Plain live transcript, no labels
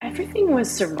Everything was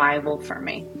survival for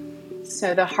me.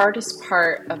 So the hardest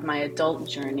part of my adult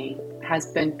journey has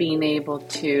been being able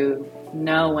to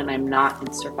know when I'm not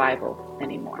in survival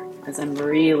anymore, because I'm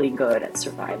really good at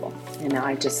survival.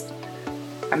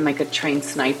 I'm like a trained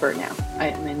sniper now.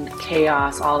 I'm in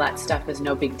chaos, all that stuff is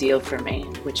no big deal for me,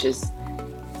 which is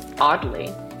oddly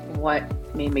what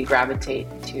made me gravitate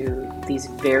to these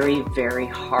very, very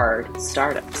hard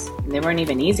startups. And they weren't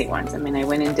even easy ones. I mean, I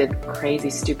went and did crazy,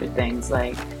 stupid things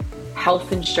like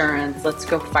health insurance, let's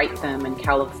go fight them in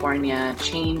California,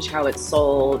 change how it's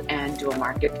sold and do a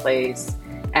marketplace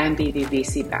and be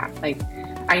VC backed. Like,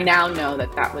 I now know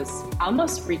that was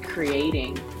almost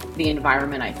recreating the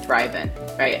environment I thrive in,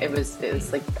 right? It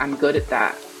was like, I'm good at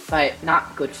that, but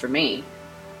not good for me.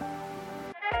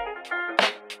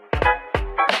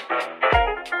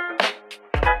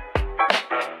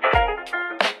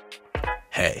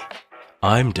 Hey,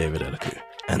 I'm David Eliku,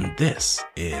 and this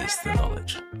is The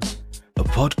Knowledge, a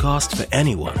podcast for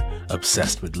anyone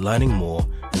obsessed with learning more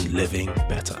and living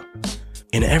better.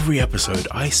 In every episode,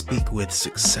 I speak with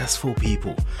successful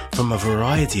people from a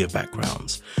variety of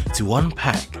backgrounds to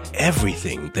unpack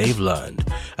everything they've learned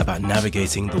about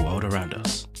navigating the world around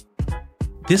us.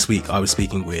 This week, I was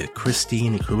speaking with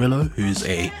Christine Carillo, who's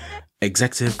a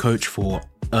executive coach for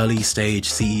early stage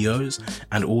CEOs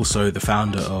and also the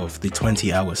founder of the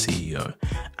 20-Hour CEO.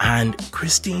 And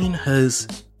Christine has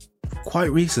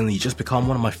quite recently just become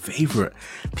one of my favorite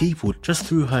people just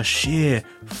through her sheer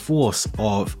force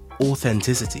of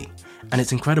authenticity. And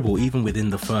it's incredible, even within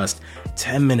the first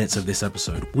 10 minutes of this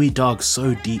episode, we dug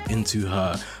so deep into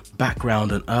her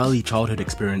background and early childhood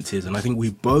experiences, and I think we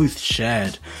both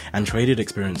shared and traded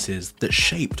experiences that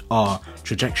shaped our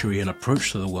trajectory and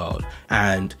approach to the world.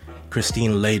 And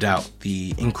Christine laid out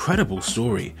the incredible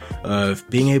story of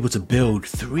being able to build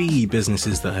 3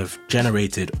 businesses that have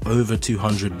generated over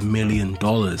 $200 million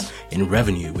in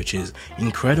revenue, which is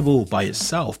incredible by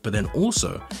itself, but then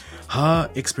also her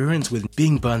experience with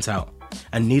being burnt out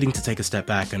and needing to take a step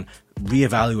back and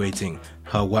reevaluating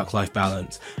her work-life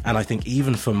balance. And I think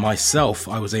even for myself,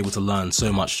 I was able to learn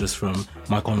so much just from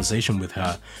my conversation with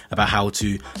her about how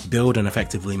to build and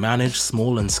effectively manage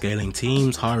small and scaling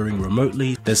teams, hiring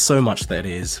remotely. There's so much that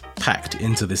is packed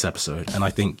into this episode, and I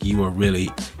think you are really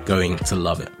going to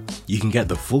love it. You can get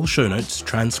the full show notes,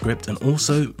 transcript, and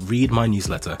also read my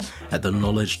newsletter at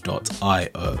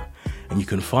theknowledge.io. And you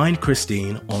can find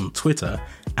Christine on Twitter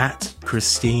at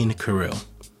Christine Carillo.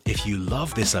 If you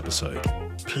love this episode,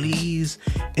 please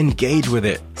engage with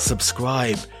it,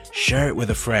 subscribe, share it with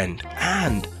a friend,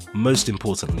 and most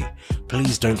importantly,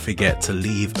 please don't forget to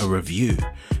leave a review,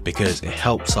 because it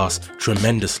helps us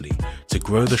tremendously to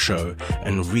grow the show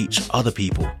and reach other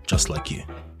people just like you.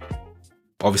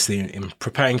 Obviously, in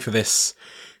preparing for this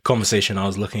conversation, I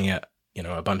was looking at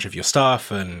a bunch of your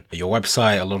stuff and your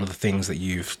website, a lot of the things that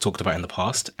you've talked about in the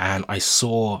past. And I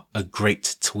saw a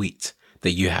great tweet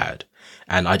that you had,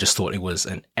 and I just thought it was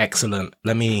an excellent,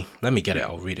 let me get it.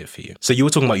 I'll read it for you. So you were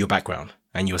talking about your background,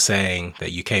 and you were saying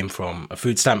that you came from a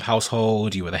food stamp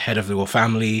household. You were the head of your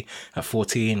family at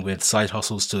 14 with side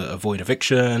hustles to avoid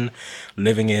eviction,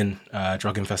 living in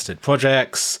drug-infested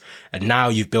projects. And now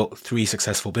you've built 3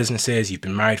 successful businesses. You've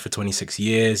been married for 26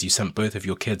 years. You sent both of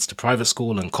your kids to private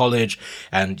school and college.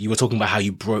 And you were talking about how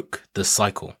you broke the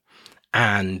cycle.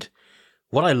 And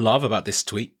what I love about this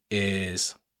tweet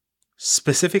is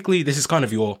specifically, this is kind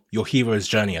of your hero's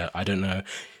journey. I don't know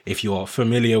if you're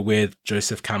familiar with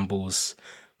Joseph Campbell's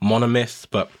monomyth,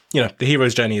 but the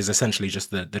hero's journey is essentially just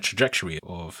the trajectory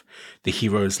of the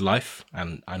hero's life.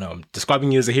 And I know I'm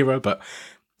describing you as a hero, but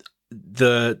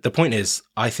the point is,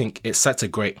 I think it sets a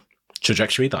great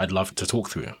trajectory that I'd love to talk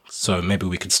through. So maybe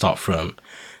we could start from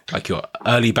like your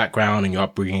early background and your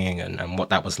upbringing and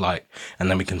what that was like, and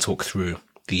then we can talk through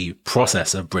the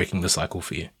process of breaking the cycle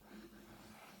for you.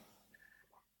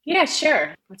 Yeah,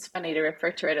 sure. It's funny to refer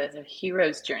to it as a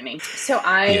hero's journey. So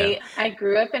I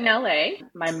grew up in LA.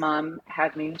 My mom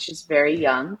had me when she was very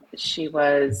young. She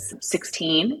was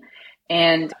 16,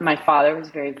 and my father was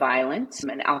very violent,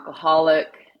 an alcoholic,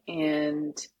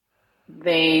 and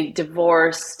they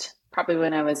divorced probably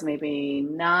when I was maybe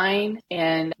 9.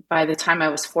 And by the time I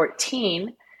was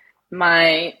 14,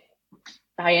 I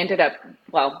ended up,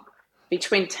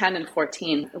 between 10 and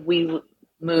 14, we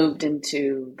moved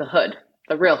into the hood.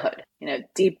 The real hood,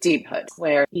 deep, deep hood,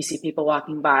 where you see people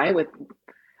walking by with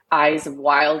eyes of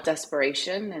wild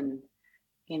desperation, and,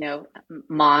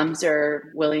 moms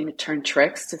are willing to turn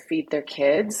tricks to feed their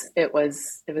kids. It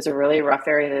was a really rough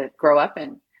area to grow up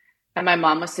in. And my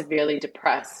mom was severely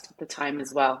depressed at the time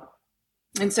as well.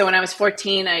 And so when I was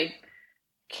 14, I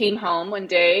came home one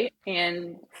day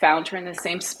and found her in the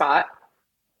same spot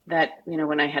that,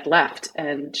 when I had left,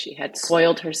 and she had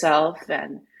soiled herself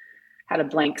and had a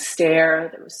blank stare.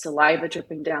 There was saliva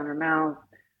dripping down her mouth,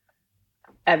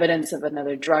 evidence of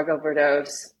another drug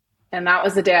overdose. And that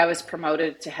was the day I was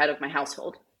promoted to head of my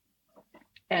household.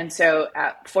 And so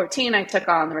at 14, I took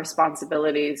on the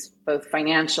responsibilities, both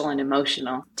financial and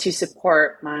emotional, to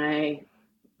support my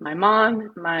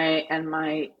mom, and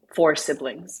my 4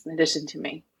 siblings, in addition to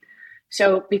me.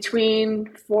 So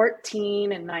between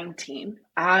 14 and 19,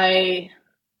 I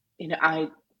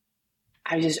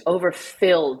was just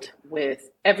overfilled with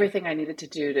everything I needed to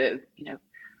do to,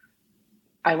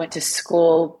 I went to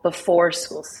school before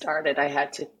school started. I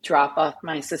had to drop off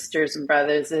my sisters and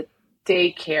brothers at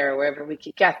daycare, wherever we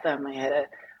could get them. I had to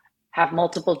have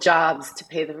multiple jobs to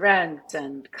pay the rent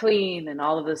and clean and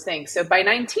all of those things. So by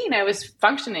 19, I was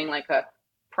functioning like a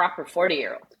proper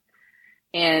 40-year-old.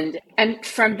 And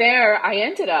from there, I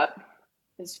ended up,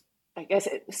 I guess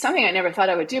it's something I never thought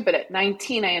I would do, but at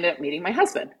 19, I ended up meeting my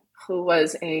husband, who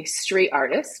was a street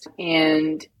artist,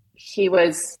 and he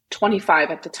was 25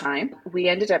 at the time. We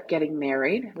ended up getting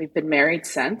married. We've been married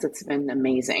since. It's been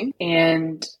amazing.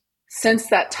 And since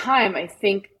that time, I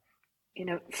think,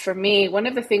 for me, one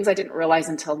of the things I didn't realize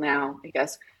until now, I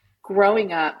guess,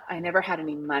 growing up, I never had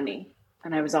any money,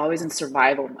 and I was always in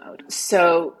survival mode.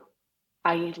 So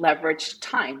I leveraged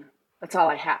time. That's all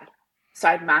I had. So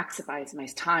I'd maximize my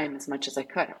time as much as I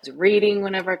could. I was reading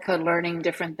whenever I could, learning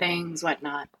different things,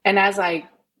 whatnot. And as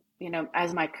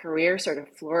as my career sort of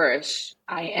flourished,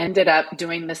 I ended up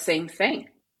doing the same thing.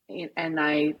 And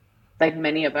I, like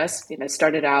many of us,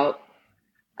 started out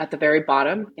at the very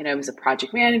bottom. I was a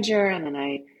project manager, and then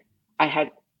I had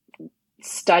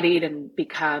studied and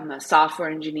become a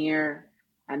software engineer,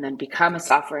 and then become a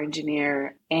software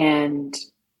engineer, and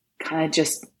kind of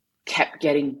just kept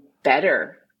getting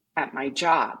better at my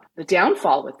job. The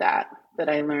downfall with that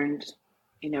I learned,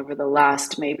 over the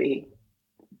last maybe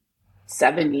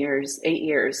 7 years, 8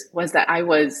 years, was that I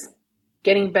was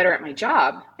getting better at my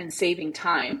job and saving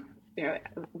time.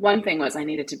 One thing was I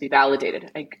needed to be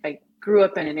validated. I grew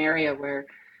up in an area where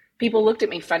people looked at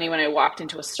me funny when I walked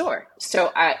into a store.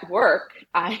 So at work,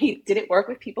 I didn't work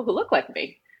with people who looked like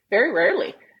me, very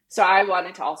rarely. So I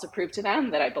wanted to also prove to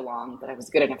them that I belonged, that I was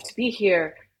good enough to be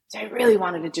here. So I really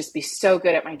wanted to just be so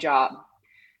good at my job.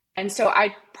 And so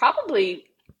I probably,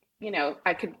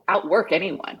 I could outwork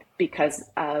anyone because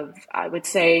of, I would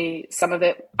say, some of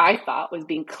it I thought was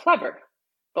being clever.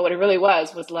 But what it really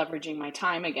was leveraging my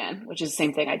time again, which is the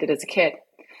same thing I did as a kid.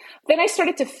 Then I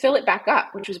started to fill it back up,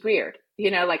 which was weird.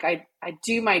 I'd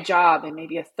do my job in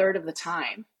maybe a third of the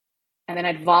time, and then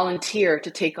I'd volunteer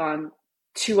to take on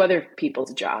 2 other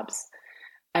people's jobs.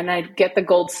 And I'd get the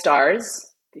gold stars.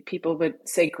 People would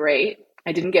say, great.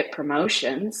 I didn't get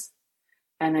promotions,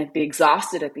 and I'd be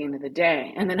exhausted at the end of the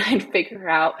day. And then I'd figure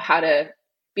out how to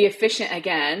be efficient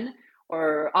again,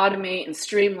 or automate and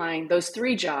streamline those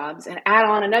 3 jobs and add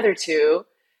on another 2.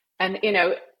 And,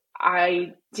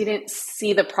 I didn't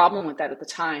see the problem with that at the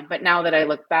time. But now that I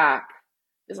look back,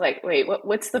 it's like, wait,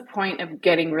 what's the point of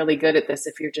getting really good at this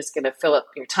if you're just going to fill up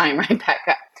your time right back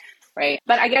up? Right.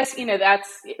 But I guess,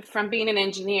 that's from being an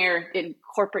engineer in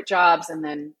corporate jobs and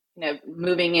then,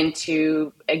 moving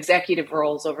into executive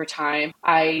roles over time.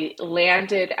 I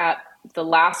landed at the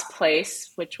last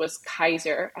place, which was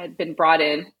Kaiser. I'd been brought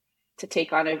in to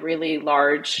take on a really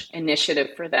large initiative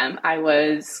for them. I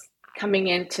was coming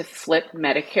in to flip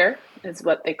Medicare, is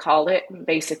what they called it.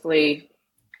 Basically,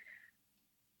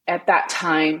 at that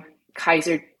time,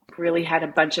 Kaiser really had a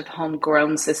bunch of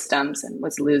homegrown systems and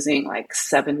was losing like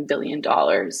 $7 billion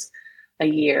a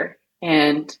year.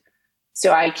 And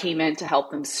so I came in to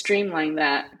help them streamline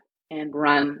that and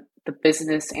run the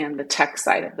business and the tech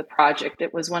side of the project.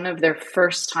 It was one of their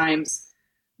first times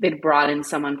they'd brought in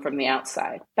someone from the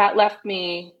outside. That left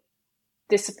me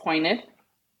disappointed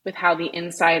with how the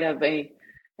inside of a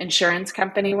insurance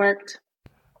company worked.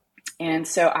 And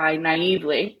so I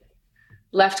naively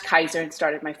left Kaiser and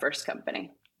started my first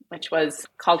company, which was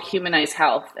called Humanize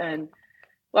Health. And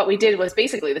what we did was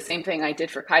basically the same thing I did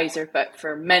for Kaiser, but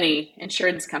for many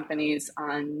insurance companies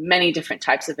on many different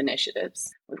types of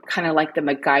initiatives. We're kind of like the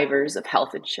MacGyvers of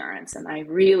health insurance. And I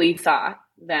really thought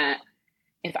that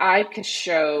if I could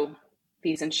show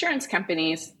these insurance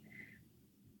companies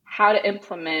how to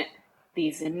implement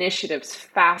these initiatives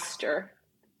faster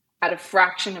at a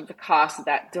fraction of the cost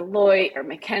that Deloitte or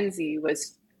McKinsey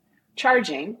was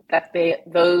charging, that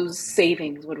those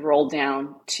savings would roll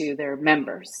down to their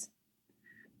members.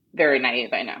 Very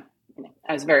naive, I know.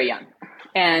 I was very young.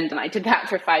 And I did that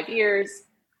for 5 years.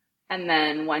 And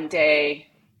then one day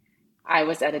I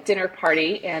was at a dinner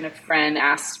party and a friend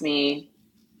asked me,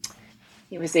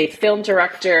 He was a film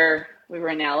director. We were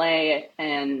in LA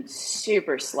and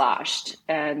super sloshed.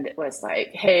 And it was like,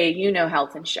 hey, you know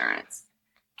health insurance.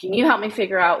 Can you help me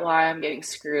figure out why I'm getting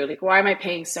screwed? Like, why am I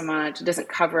paying so much? It doesn't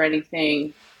cover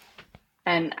anything.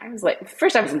 And I was like,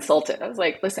 first I was insulted. I was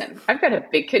like, listen, I've got a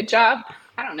big kid job.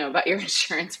 I don't know about your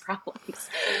insurance problems,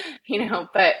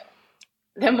 but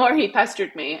the more he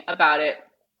pestered me about it,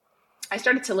 I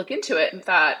started to look into it and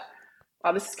thought,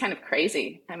 wow, this is kind of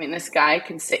crazy. I mean, this guy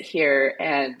can sit here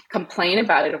and complain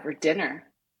about it over dinner,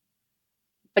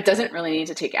 but doesn't really need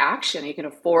to take action. He can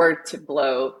afford to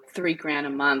blow $3,000 a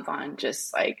month on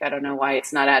just like, I don't know why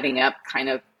it's not adding up kind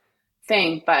of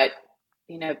thing. But,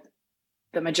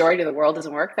 the majority of the world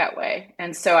doesn't work that way.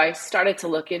 And so I started to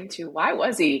look into why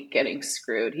was he getting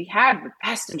screwed? He had the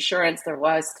best insurance there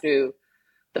was through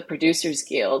the Producers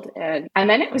Guild. And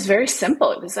then it was very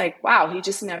simple. It was like, wow, he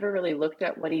just never really looked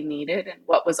at what he needed and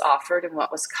what was offered and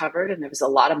what was covered. And there was a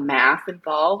lot of math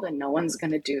involved, and no one's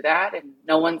going to do that. And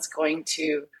no one's going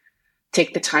to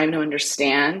take the time to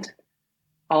understand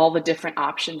all the different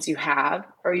options you have,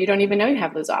 or you don't even know you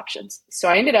have those options. So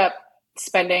I ended up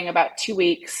spending about 2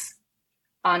 weeks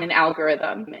on an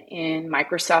algorithm in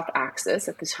Microsoft Access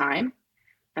at the time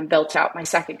and built out my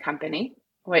second company,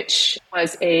 which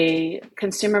was a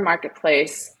consumer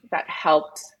marketplace that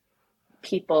helped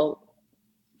people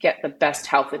get the best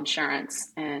health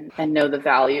insurance and know the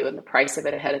value and the price of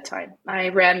it ahead of time. I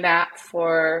ran that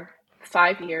for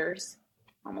 5 years,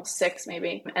 almost 6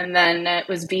 maybe. And then it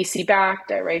was VC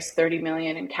backed. I raised 30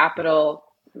 million in capital.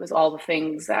 It was all the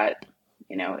things that,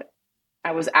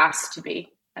 I was asked to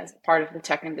be as part of the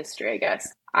tech industry, I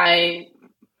guess. I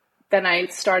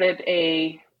started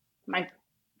my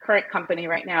current company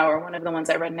right now, or one of the ones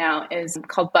I run now, is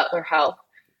called Butler Health,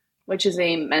 which is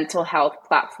a mental health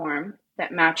platform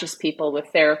that matches people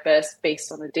with therapists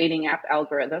based on the dating app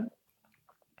algorithm.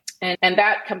 And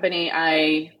that company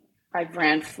I've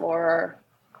ran for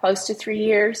close to 3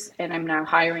 years, and I'm now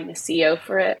hiring a CEO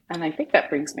for it. And I think that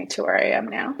brings me to where I am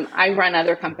now. I run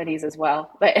other companies as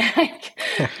well, but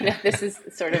this is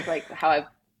sort of like how I've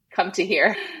come to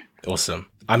here. Awesome.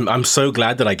 I'm so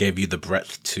glad that I gave you the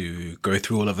breadth to go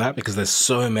through all of that, because there's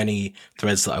so many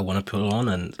threads that I want to pull on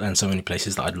and so many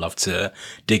places that I'd love to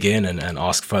dig in and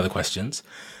ask further questions.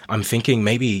 I'm thinking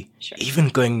maybe even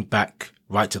going back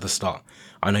right to the start.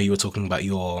 I know you were talking about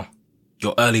your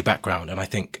early background, and I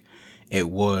think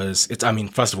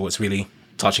first of all, it's really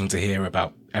touching to hear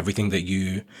about everything that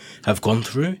you have gone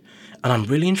through. And I'm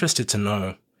really interested to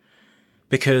know,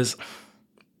 because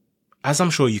as I'm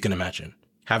sure you can imagine,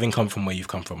 having come from where you've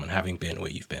come from and having been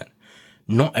where you've been,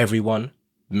 not everyone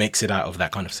makes it out of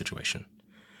that kind of situation.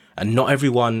 And not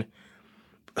everyone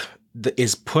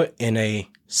is put in a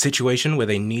situation where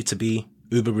they need to be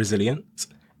uber resilient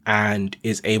and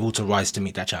is able to rise to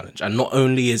meet that challenge. And not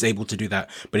only is able to do that,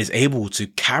 but is able to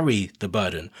carry the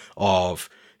burden of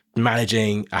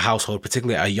managing a household,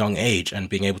 particularly at a young age, and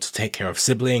being able to take care of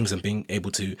siblings and being able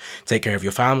to take care of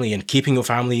your family and keeping your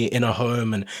family in a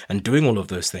home and doing all of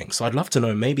those things. So I'd love to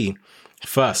know, maybe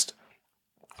first,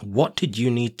 what did you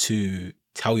need to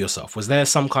tell yourself? Was there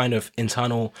some kind of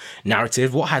internal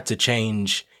narrative? What had to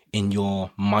change in your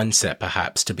mindset,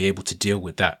 perhaps, to be able to deal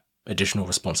with that additional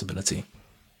responsibility?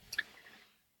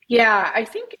 Yeah, I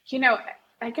think,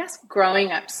 I guess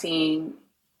growing up seeing,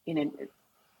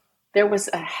 there was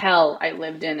a hell I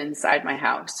lived inside my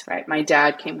house, right? My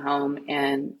dad came home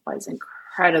and was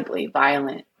incredibly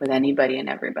violent with anybody and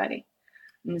everybody.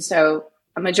 And so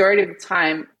a majority of the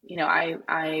time,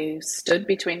 I stood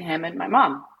between him and my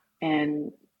mom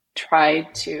and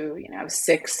tried to, I was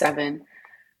 6, 7,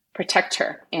 protect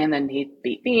her. And then he'd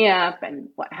beat me up and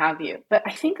what have you. But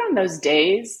I think on those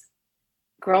days,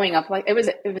 growing up, it was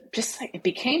just like, it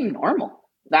became normal.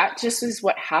 That just was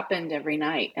what happened every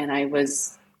night. And I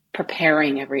was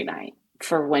preparing every night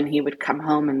for when he would come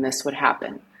home and this would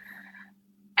happen.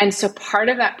 And so part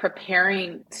of that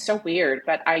preparing, so weird,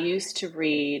 but I used to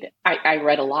read, I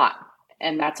read a lot,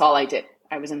 and that's all I did.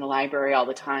 I was in the library all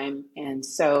the time. And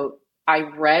so I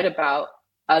read about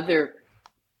other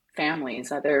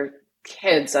families, other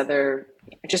kids, other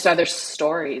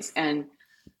stories. And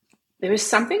there was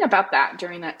something about that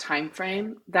during that time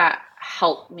frame that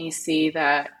helped me see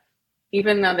that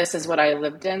even though this is what I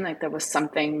lived in, like there was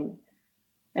something,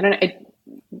 I don't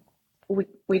know,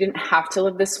 we didn't have to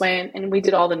live this way. And we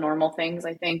did all the normal things,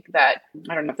 I think, that,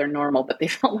 I don't know if they're normal, but they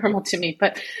felt normal to me,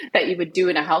 but that you would do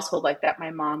in a household like that.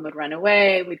 My mom would run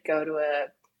away. We'd go to a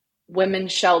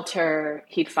women's shelter.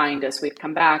 He'd find us. We'd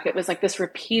come back. It was like this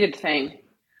repeated thing.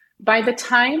 By the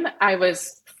time I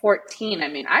was 14,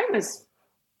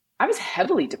 I I was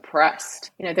heavily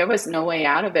depressed. There was no way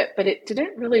out of it, but it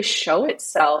didn't really show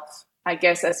itself, I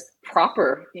guess, as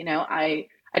proper. I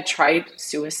tried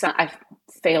suicide. I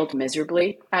failed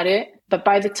miserably at it. But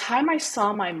by the time I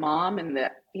saw my mom and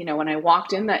when I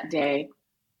walked in that day,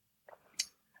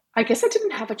 I guess I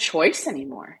didn't have a choice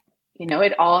anymore.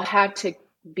 It all had to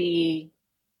be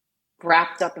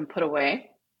wrapped up and put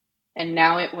away. And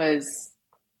now it was,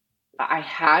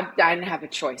 I didn't have a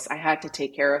choice. I had to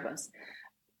take care of us.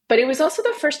 But it was also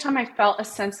the first time I felt a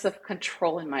sense of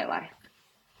control in my life.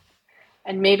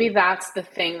 And maybe that's the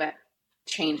thing that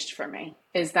changed for me,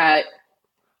 is that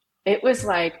it was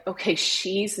like, okay,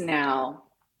 she's not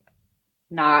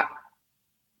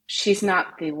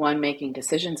the one making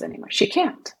decisions anymore. She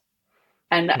can't.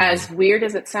 And as weird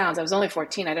as it sounds, I was only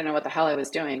 14. I don't know what the hell I was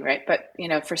doing, right? But,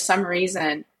 for some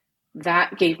reason,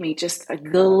 that gave me just a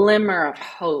glimmer of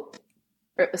hope.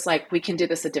 It was like, we can do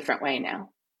this a different way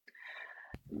now.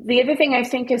 The other thing I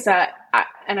think is that,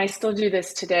 and I still do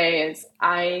this today, is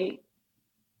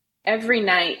every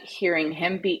night hearing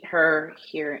him beat her,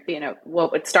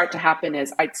 what would start to happen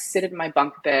is I'd sit in my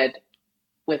bunk bed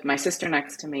with my sister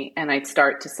next to me, and I'd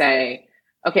start to say,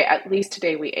 okay, at least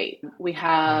today we ate. We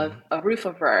have a roof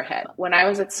over our head. When I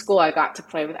was at school, I got to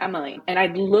play with Emily, and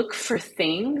I'd look for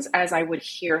things as I would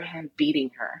hear him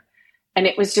beating her. And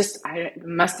it was just, it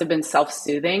must have been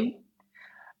self-soothing.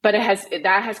 But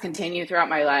that has continued throughout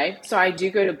my life. So I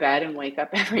do go to bed and wake up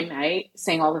every night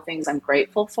saying all the things I'm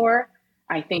grateful for.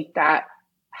 I think that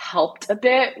helped a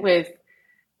bit with,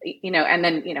 and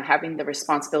then, having the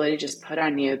responsibility just put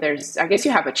on you. I guess you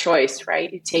have a choice,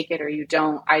 right? You take it or you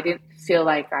don't. I didn't feel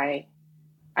like I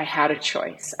had a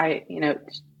choice. I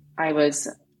was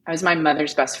my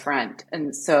mother's best friend.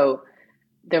 And so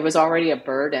there was already a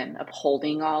burden of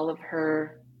holding all of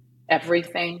her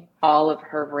everything, all of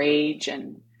her rage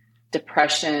and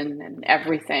depression and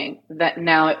everything, that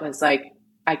now it was like,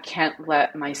 I can't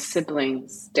let my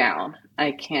siblings down.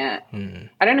 I can't.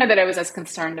 I don't know that I was as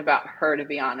concerned about her, to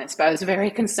be honest, but I was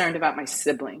very concerned about my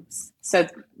siblings. So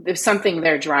there's something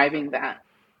there driving that.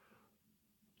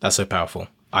 That's so powerful.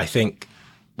 I think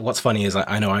what's funny is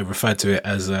I know I referred to it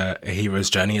as a hero's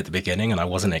journey at the beginning, and I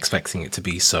wasn't expecting it to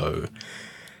be so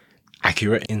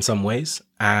accurate in some ways.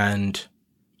 And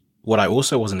what I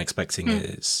also wasn't expecting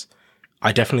is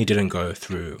I definitely didn't go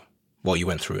through what you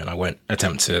went through, and I won't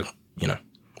attempt to,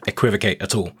 equivocate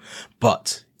at all.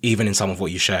 But even in some of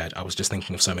what you shared, I was just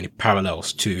thinking of so many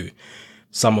parallels to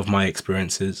some of my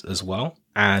experiences as well,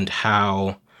 and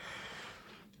how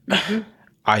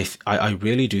I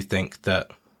really do think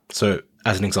that, so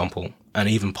as an example, and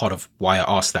even part of why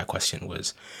I asked that question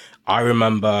was, I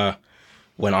remember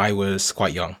when I was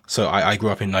quite young. So I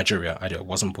grew up in Nigeria. I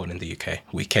wasn't born in the UK.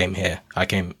 We came here. I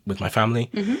came with my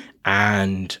family.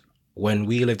 And when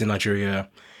we lived in Nigeria,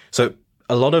 so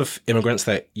a lot of immigrants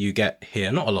that you get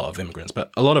here, not a lot of immigrants,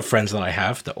 but a lot of friends that I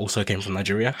have that also came from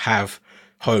Nigeria have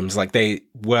homes. Like, they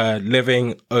were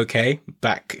living okay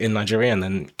back in Nigeria and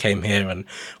then came here, and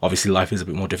obviously life is a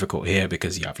bit more difficult here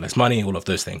because you have less money, all of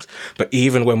those things. But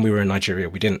even when we were in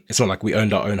Nigeria, it's not like we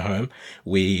owned our own home.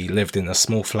 We lived in a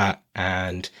small flat,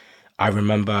 and I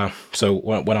remember, so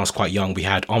when I was quite young, we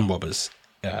had armed robbers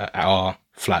at our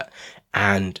flat,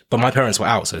 but my parents were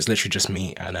out, so it's literally just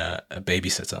me and a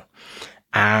babysitter.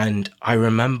 And I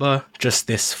remember just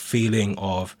this feeling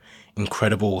of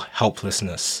incredible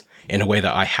helplessness in a way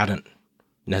that I hadn't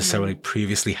necessarily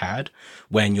previously had,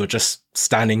 when you're just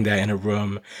standing there in a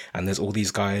room and there's all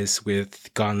these guys with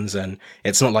guns, and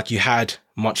it's not like you had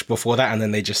much before that, and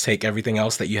then they just take everything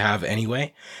else that you have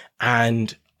anyway.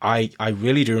 And I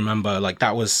really do remember, like,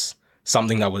 that was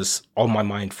something that was on my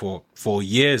mind for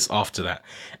years after that.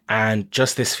 And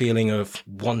just this feeling of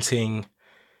wanting,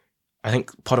 I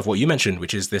think part of what you mentioned,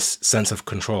 which is this sense of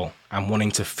control and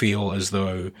wanting to feel as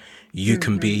though you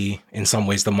can be in some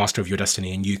ways the master of your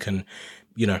destiny, and you can,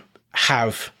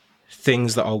 have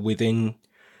things that are within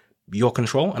your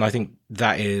control. And I think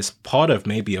that is part of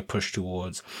maybe a push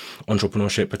towards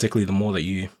entrepreneurship, particularly the more that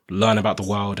you learn about the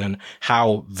world and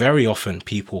how very often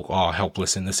people are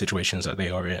helpless in the situations that they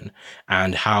are in,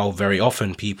 and how very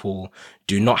often people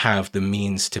do not have the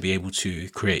means to be able to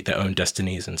create their own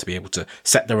destinies and to be able to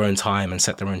set their own time and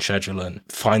set their own schedule and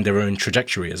find their own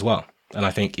trajectory as well. And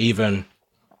I think even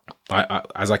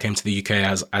as I came to the UK,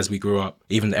 as we grew up,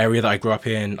 even the area that I grew up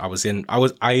in, I was in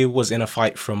a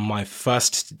fight from my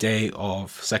first day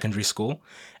of secondary school,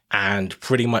 and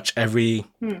pretty much every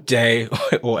day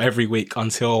or every week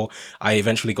until I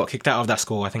eventually got kicked out of that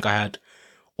school. I think I had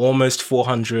almost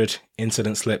 400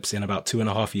 incident slips in about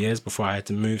 2.5 years before I had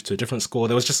to move to a different school.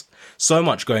 There was just so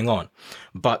much going on.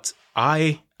 But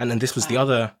and then this was the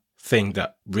other thing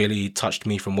that really touched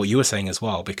me from what you were saying as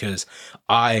well, because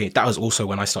that was also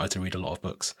when I started to read a lot of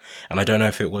books. And I don't know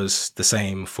if it was the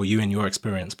same for you in your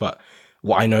experience, but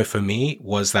what I know for me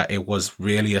was that it was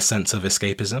really a sense of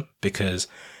escapism, because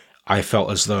I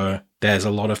felt as though there's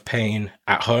a lot of pain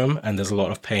at home and there's a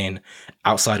lot of pain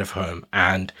outside of home.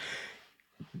 And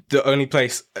the only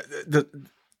place,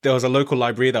 there was a local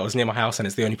library that was near my house, and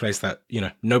it's the only place that,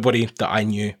 nobody that I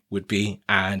knew would be.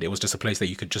 And it was just a place that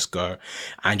you could just go,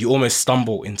 and you almost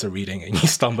stumble into reading, and you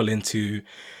stumble into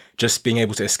just being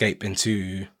able to escape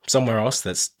into somewhere else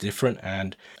that's different.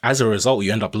 And as a result,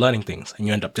 you end up learning things, and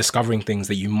you end up discovering things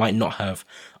that you might not have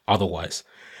otherwise.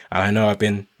 And I know I've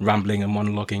been rambling and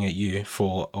monologuing at you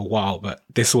for a while, but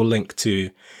this will link to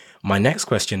my next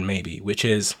question maybe, which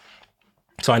is,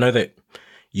 so I know that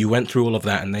you went through all of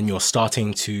that and then you're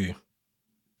starting to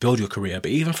build your career.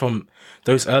 But even from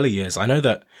those early years, I know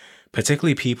that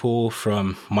particularly people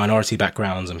from minority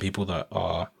backgrounds and people that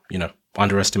are,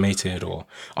 underestimated or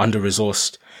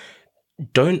under-resourced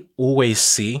don't always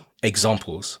see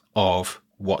examples of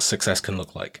what success can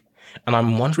look like. And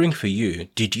I'm wondering for you,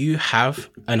 did you have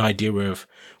an idea of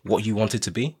what you wanted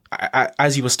to be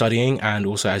as you were studying, and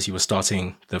also as you were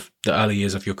starting the early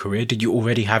years of your career? Did you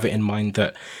already have it in mind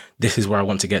that this is where I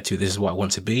want to get to, this is what I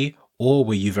want to be? Or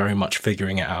were you very much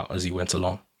figuring it out as you went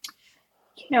along?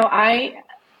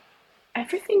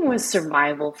 Everything was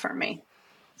survival for me.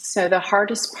 So the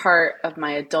hardest part of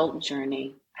my adult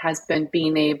journey has been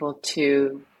being able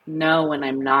to know when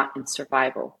I'm not in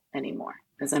survival anymore,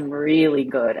 because I'm really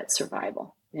good at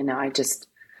survival. I'm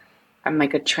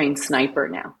like a trained sniper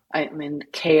now. I mean,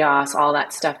 chaos, all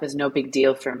that stuff is no big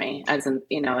deal for me,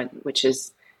 which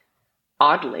is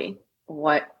oddly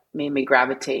what made me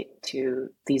gravitate to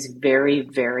these very,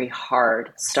 very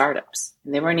hard startups.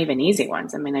 And they weren't even easy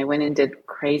ones. I mean, I went and did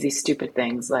crazy, stupid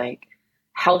things like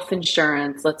health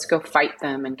insurance. Let's go fight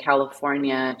them in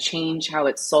California, change how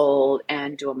it's sold,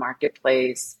 and do a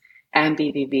marketplace and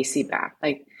be VC backed.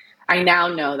 Like, I now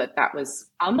know that was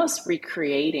almost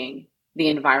recreating the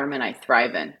environment I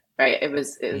thrive in, right? It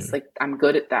was like, I'm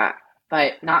good at that,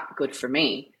 but not good for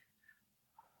me.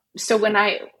 So when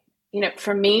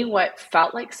for me, what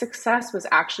felt like success was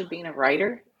actually being a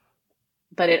writer,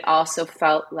 but it also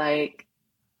felt like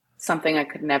something I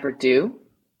could never do.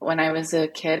 When I was a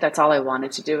kid, that's all I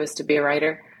wanted to do, was to be a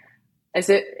writer.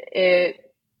 From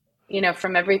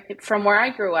where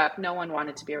I grew up, no one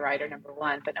wanted to be a writer, number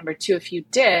one. But number two, if you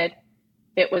did,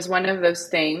 it was one of those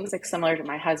things, like similar to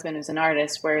my husband who's an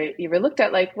artist, where you were looked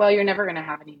at like, well, you're never going to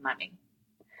have any money.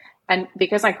 And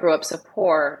because I grew up so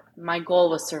poor, my goal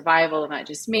was survival of not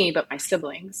just me, but my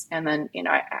siblings. And then,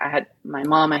 I had my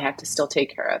mom I had to still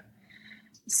take care of.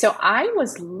 So I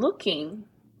was looking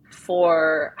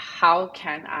for, how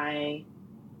can I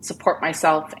support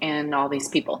myself and all these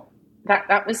people?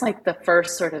 That was like the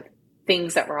first sort of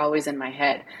things that were always in my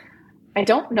head. I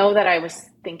don't know that I was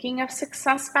thinking of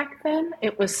success back then.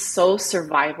 It was so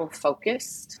survival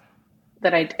focused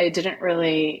that I didn't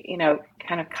really,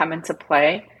 kind of come into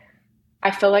play.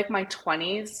 I feel like my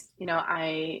 20s,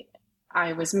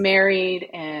 I was married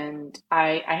and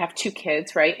I have 2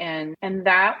 kids, right? And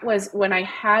that was when I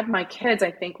had my kids,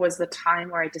 I think was the time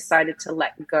where I decided to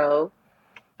let go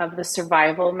of the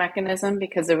survival mechanism,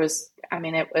 because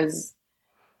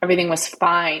everything was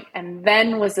fine. And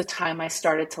then was the time I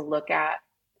started to look at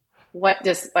what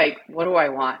do I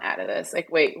want out of this?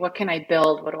 Like, wait, what can I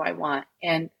build? What do I want?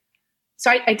 And so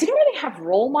I didn't really have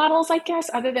role models, I guess,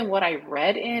 other than what I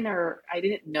read in, or I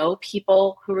didn't know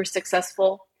people who were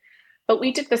successful. But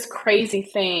we did this crazy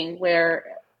thing where,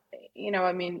 in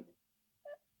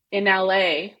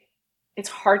LA, it's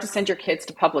hard to send your kids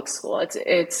to public school.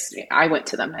 I went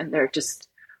to them and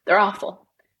they're awful.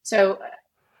 So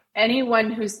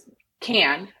anyone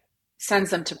sends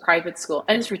them to private school,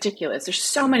 and it's ridiculous. There's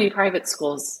so many private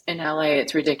schools in LA.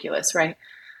 It's ridiculous, right?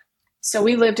 So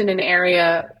we lived in an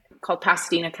area called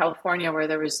Pasadena, California, where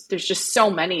there's just so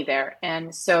many there.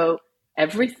 And so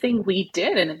everything we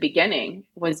did in the beginning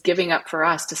was giving up for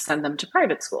us to send them to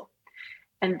private school.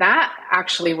 And that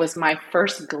actually was my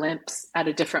first glimpse at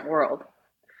a different world.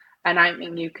 And I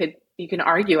mean, you can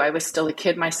argue I was still a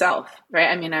kid myself, right?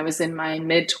 I mean, I was in my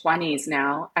mid-20s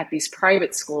now at these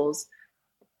private schools,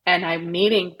 and I'm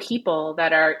meeting people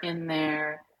that are in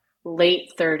their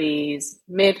late 30s,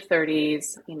 mid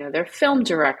 30s, they're film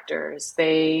directors,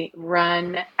 they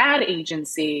run ad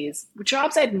agencies,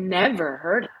 jobs I'd never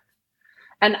heard of.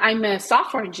 And I'm a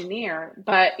software engineer,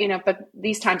 but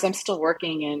these times I'm still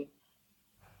working.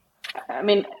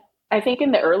 And I think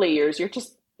in the early years,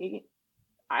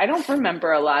 I don't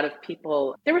remember a lot of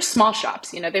people. There were small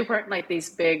shops, they weren't like these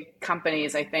big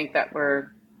companies, I think, that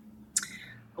were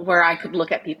where I could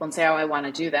look at people and say, oh, I want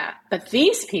to do that. But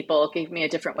these people gave me a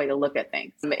different way to look at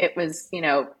things. It was,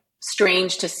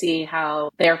 strange to see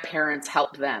how their parents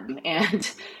helped them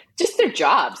and just their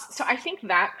jobs. So I think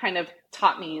that kind of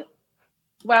taught me,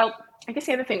 well, I guess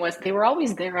the other thing was they were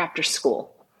always there after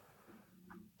school.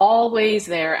 Always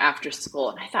there after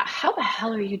school. And I thought, how the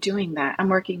hell are you doing that? I'm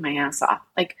working my ass off.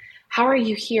 Like, how are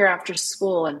you here after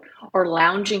school or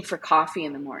lounging for coffee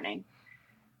in the morning?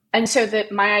 And so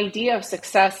that my idea of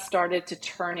success started to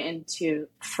turn into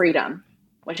freedom,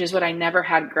 which is what I never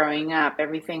had growing up.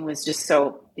 Everything was just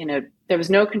so, there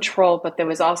was no control, but there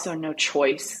was also no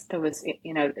choice. There was,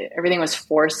 everything was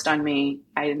forced on me.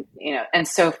 And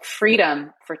so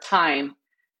freedom for time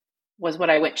was what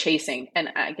I went chasing. And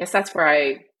I guess that's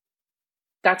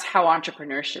how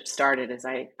entrepreneurship started, is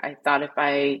I thought if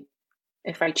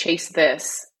I chase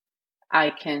this,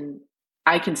 I can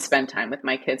spend time with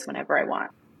my kids whenever I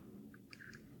want.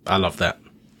 I love that.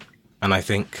 And I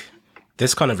think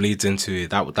this kind of leads into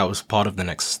that was part of the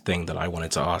next thing that I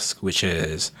wanted to ask, which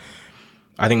is,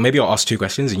 I think maybe I'll ask two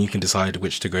questions and you can decide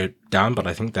which to go down, but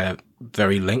I think they're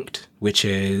very linked, which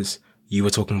is, you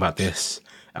were talking about this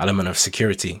element of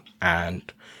security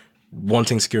and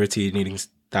wanting security, needing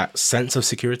that sense of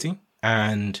security,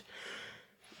 and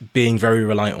being very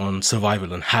reliant on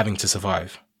survival and having to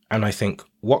survive. And I think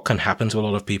what can happen to a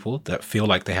lot of people that feel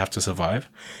like they have to survive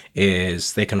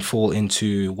is they can fall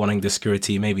into wanting the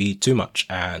security maybe too much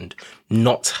and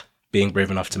not being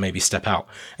brave enough to maybe step out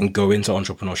and go into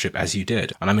entrepreneurship as you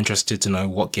did. And I'm interested to know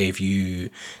what gave you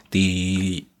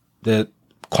the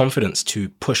confidence to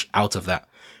push out of that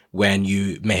when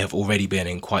you may have already been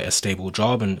in quite a stable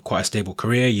job and quite a stable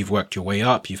career. You've worked your way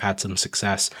up, you've had some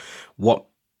success. What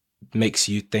makes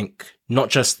you think, not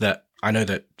just that I know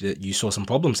that you saw some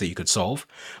problems that you could solve,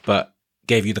 but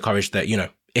gave you the courage that,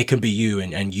 it can be you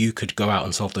and you could go out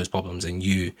and solve those problems and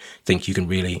you think you can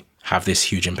really have this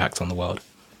huge impact on the world?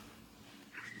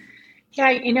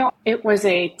 Yeah, it was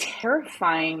a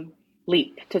terrifying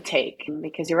leap to take,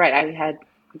 because you're right. I had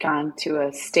gone to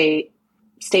a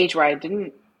stage where I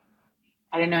didn't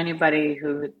know anybody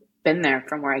who had been there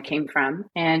from where I came from.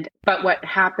 But what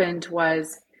happened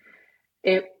was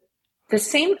I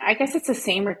guess it's the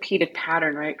same repeated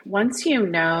pattern, right? Once you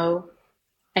know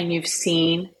and you've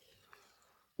seen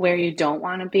where you don't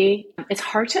want to be, it's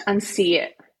hard to unsee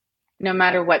it, no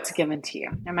matter what's given to you,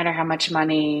 no matter how much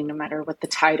money, no matter what the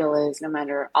title is, no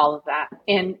matter all of that.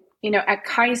 And, at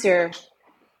Kaiser,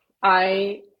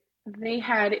 there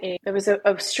was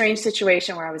a strange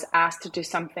situation where I was asked to do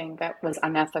something that was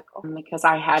unethical because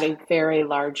I had a very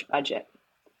large budget.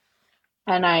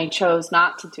 And I chose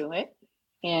not to do it.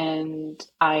 And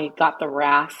I got the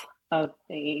wrath of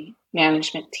the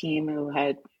management team who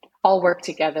had all worked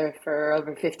together for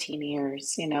over 15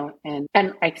 years, and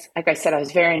like I said, I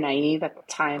was very naive at the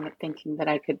time, thinking that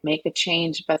I could make a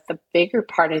change. But the bigger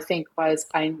part, I think, was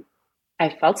I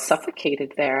felt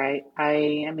suffocated there.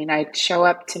 I'd show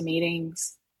up to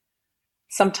meetings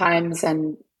sometimes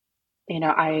and,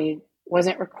 I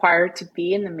wasn't required to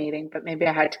be in the meeting, but maybe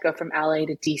I had to go from LA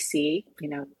to DC.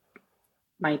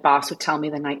 My boss would tell me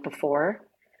the night before,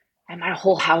 and my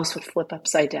whole house would flip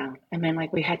upside down. And then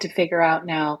we had to figure out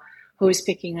now who's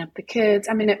picking up the kids.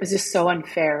 It was just so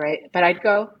unfair, right? But I'd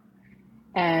go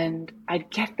and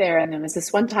I'd get there. And there was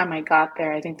this one time I got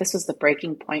there, I think this was the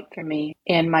breaking point for me.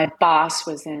 And my boss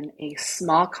was in a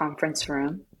small conference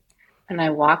room. And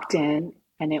I walked in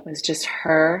and it was just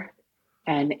her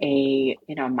and a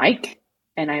mic.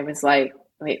 And I was like,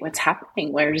 wait, what's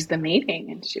happening? Where's the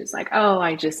meeting? And she was like, oh,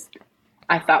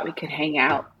 I thought we could hang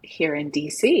out here in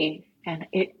DC. And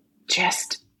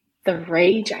the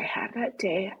rage I had that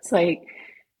day, it's like,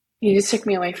 you just took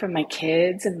me away from my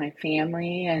kids and my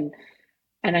family, and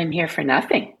I'm here for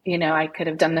nothing. I could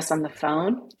have done this on the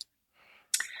phone.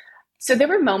 So there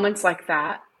were moments like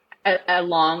that,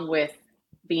 along with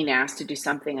being asked to do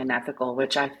something unethical,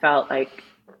 which I felt like,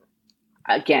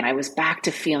 again, I was back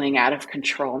to feeling out of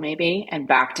control maybe, and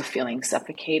back to feeling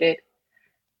suffocated.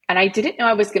 And I didn't know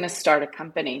I was going to start a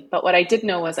company, but what I did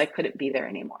know was I couldn't be there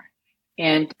anymore.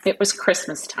 And it was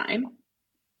Christmas time.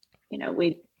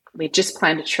 We just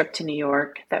planned a trip to New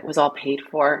York that was all paid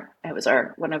for. It was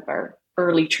one of our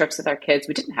early trips with our kids.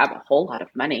 We didn't have a whole lot of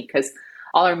money because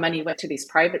all our money went to these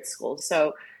private schools.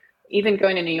 So even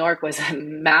going to New York was a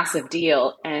massive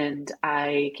deal. And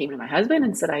I came to my husband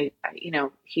and said,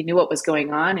 he knew what was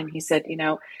going on. And he said,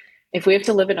 if we have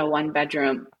to live in a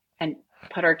 1-bedroom and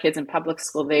put our kids in public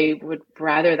school, they would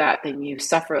rather that than you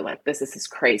suffer like this. This is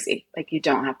crazy. You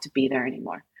don't have to be there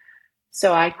anymore.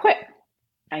 So I quit.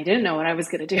 I didn't know what I was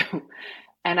going to do.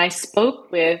 And I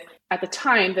spoke with, at the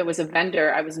time, there was a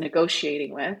vendor I was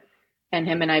negotiating with, and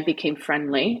him and I became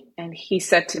friendly. And he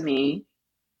said to me,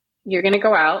 you're going to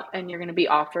go out and you're going to be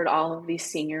offered all of these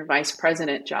senior vice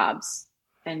president jobs,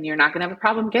 and you're not going to have a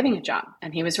problem getting a job.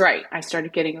 And he was right. I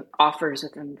started getting offers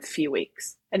within a few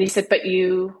weeks. And he said, but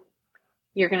you're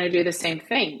going to do the same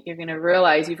thing. You're going to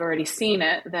realize, you've already seen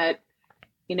it, that,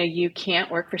 you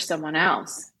can't work for someone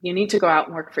else. You need to go out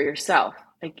and work for yourself.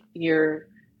 Like, you're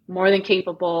more than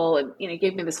capable. And, he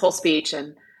gave me this whole speech,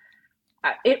 and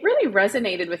it really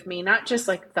resonated with me, not just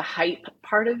like the hype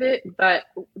part of it, but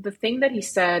the thing that he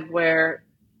said where,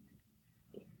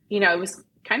 it was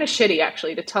kind of shitty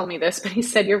actually to tell me this, but he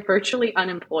said, you're virtually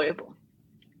unemployable.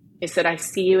 He said, I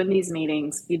see you in these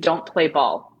meetings. You don't play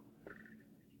ball.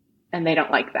 And they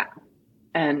don't like that.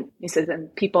 And he says,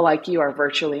 and people like you are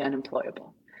virtually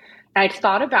unemployable. And I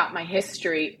thought about my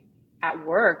history at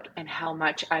work and how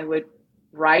much I would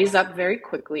rise up very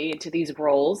quickly into these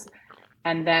roles.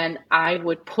 And then I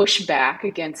would push back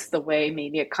against the way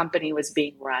maybe a company was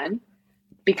being run,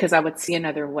 because I would see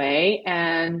another way.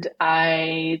 And then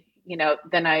I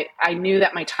knew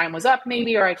that my time was up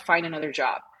maybe, or I'd find another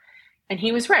job. And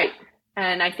he was right.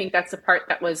 And I think that's the part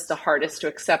that was the hardest to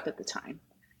accept at the time,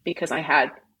 because I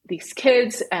had these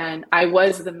kids and I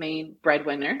was the main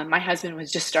breadwinner. My husband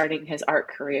was just starting his art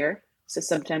career. So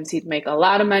sometimes he'd make a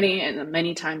lot of money and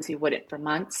many times he wouldn't for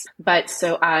months. But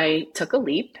so I took a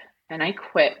leap and I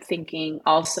quit, thinking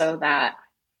also that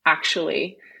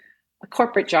actually a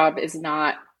corporate job is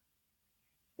not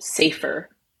safer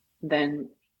than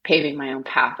paving my own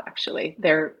path. Actually,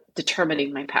 they're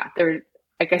determining my path.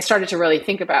 I started to really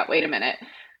think about, wait a minute,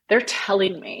 they're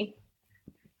telling me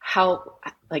how,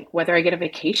 like, whether I get a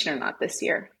vacation or not this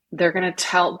year. They're going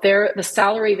to the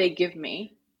salary they give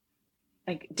me,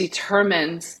 like,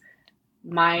 determines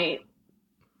my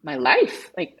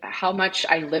life, like how much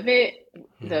I live it,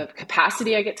 the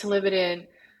capacity I get to live it in.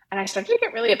 And I started to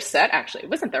get really upset. Actually, it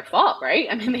wasn't their fault, right?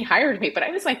 I mean, they hired me, but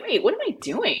I was like, wait, what am I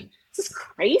doing? This is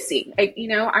crazy.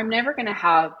 I'm never going to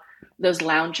have those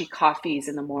loungy coffees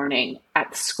in the morning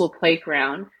at the school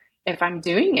playground if I'm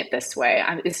doing it this way.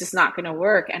 It's just not going to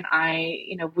work. And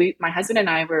my husband and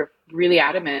I were really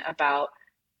adamant about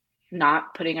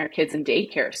not putting our kids in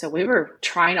daycare. So we were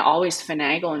trying to always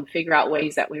finagle and figure out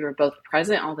ways that we were both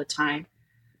present all the time.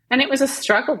 And it was a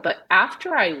struggle. But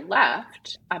after I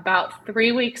left, about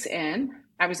 3 weeks in,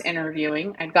 I was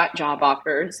interviewing. I got job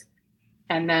offers.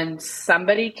 And then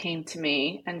somebody came to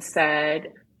me and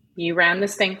said, you ran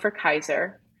this thing for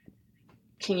Kaiser.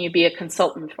 Can you be a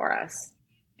consultant for us?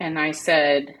 And I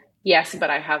said, yes, but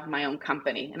I have my own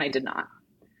company. And I did not.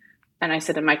 And I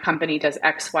said, and my company does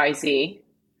X, Y, Z.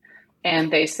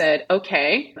 And they said,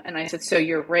 okay. And I said, so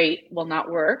your rate will not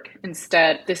work.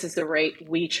 Instead, this is the rate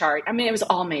we charge. I mean, it was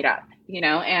all made up,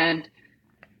 and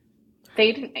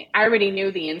I already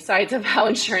knew the insides of how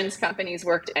insurance companies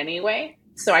worked anyway.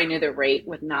 So I knew the rate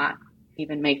would not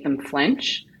even make them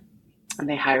flinch. And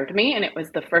they hired me, and it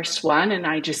was the first one. And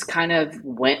I just kind of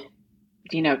went,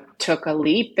 took a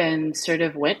leap and sort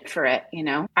of went for it.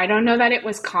 I don't know that it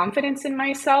was confidence in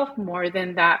myself more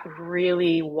than that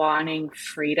really wanting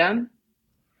freedom.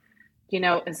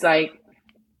 It's like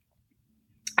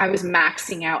I was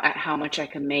maxing out at how much I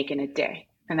could make in a day.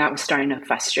 And that was starting to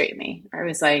frustrate me. I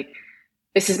was like,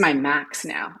 this is my max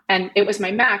now. And it was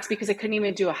my max because I couldn't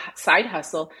even do a side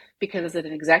hustle, because as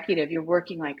an executive, you're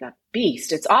working like a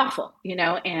beast. It's awful,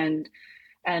 and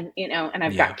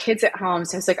I've got kids at home.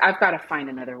 So it's like, I've got to find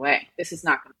another way. This is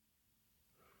not going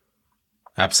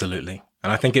to. Absolutely.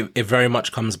 And I think it very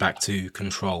much comes back to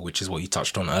control, which is what you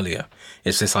touched on earlier.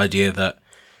 It's this idea that,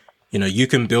 you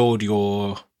can build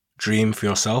your dream for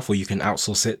yourself, or you can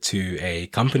outsource it to a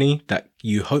company that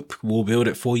you hope will build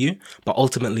it for you. But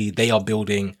ultimately, they are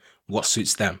building what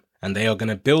suits them. And they are going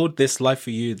to build this life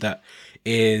for you that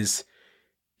is,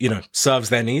 serves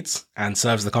their needs and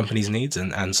serves the company's needs.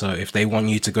 And so if they want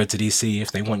you to go to DC,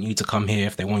 if they want you to come here,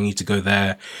 if they want you to go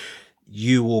there,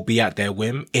 you will be at their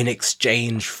whim in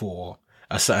exchange for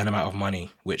a certain amount of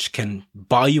money, which can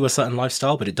buy you a certain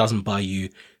lifestyle, but it doesn't buy you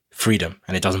freedom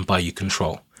and it doesn't buy you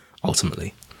control,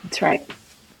 ultimately. That's right.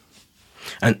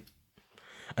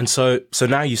 And so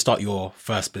now you start your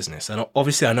first business. And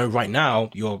obviously I know right now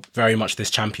you're very much this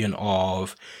champion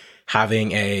of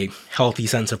having a healthy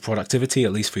sense of productivity,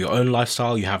 at least for your own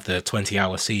lifestyle. You have the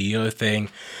 20-hour CEO thing.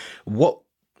 What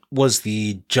was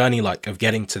the journey like of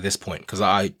getting to this point? Because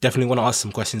I definitely want to ask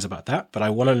some questions about that, but I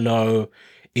want to know,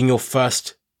 in your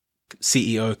first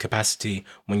CEO capacity,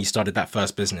 when you started that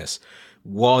first business,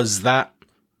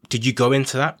 did you go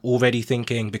into that already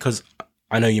thinking, because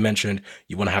I know you mentioned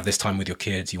you want to have this time with your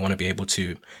kids, you want to be able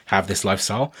to have this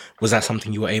lifestyle. Was that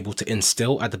something you were able to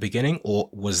instill at the beginning, or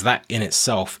was that in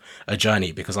itself a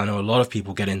journey? Because I know a lot of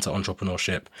people get into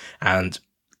entrepreneurship, and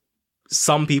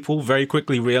some people very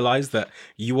quickly realize that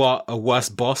you are a worse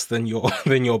boss than your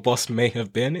than your boss may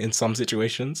have been in some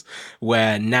situations,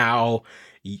 where now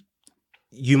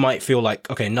you might feel like,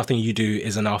 okay, nothing you do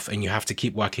is enough and you have to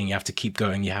keep working, you have to keep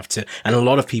going, you have to. And a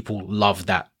lot of people love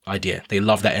that idea. They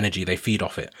love that energy. They feed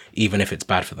off it, even if it's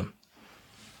bad for them.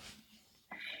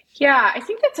 Yeah, I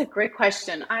think that's a great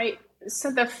question.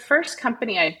 So the first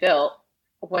company I built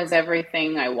was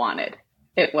everything I wanted.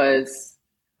 It was,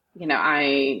 you know,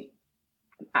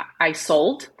 I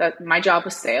sold. That my job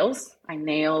was sales. I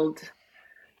nailed,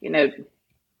 you know,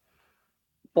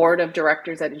 board of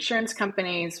directors at insurance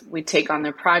companies. We'd take on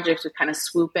their projects. We'd kind of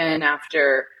swoop in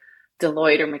after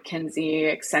Deloitte or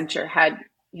McKinsey, Accenture had,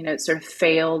 sort of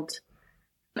failed.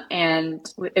 And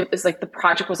it was like the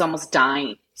project was almost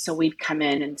dying. So we'd come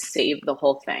in and save the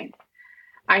whole thing.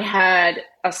 I had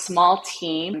a small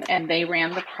team and they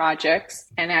ran the projects.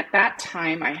 And at that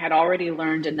time, I had already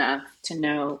learned enough to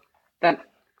know that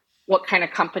what kind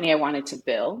of company I wanted to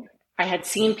build. I had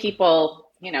seen people,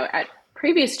 at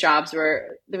previous jobs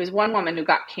where there was one woman who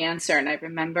got cancer, and I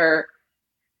remember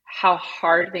how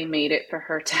hard they made it for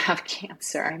her to have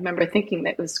cancer. I remember thinking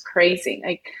that was crazy.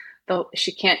 Like, though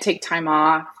she can't take time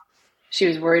off. She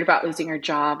was worried about losing her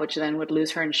job, which then would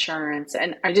lose her insurance.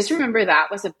 And I just remember that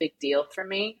was a big deal for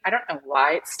me. I don't know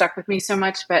why it stuck with me so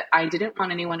much, but I didn't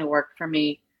want anyone who worked for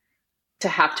me to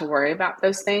have to worry about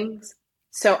those things.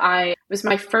 So it was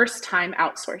my first time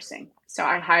outsourcing. So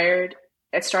I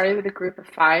started with a group of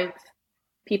 5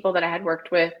 people that I had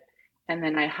worked with, and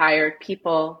then I hired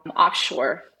people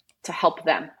offshore to help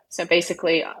them. So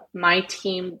basically, my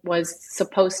team was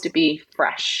supposed to be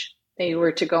fresh. They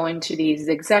were to go into these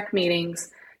exec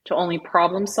meetings to only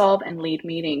problem solve and lead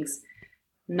meetings,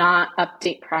 not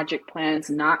update project plans,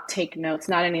 not take notes,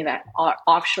 not any of that.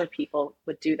 Offshore people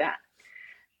would do that.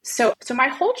 So my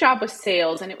whole job was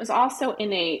sales, and it was also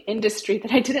in a industry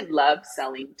that I didn't love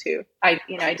selling to. I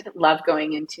didn't love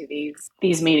going into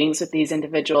these meetings with these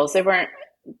individuals. They weren't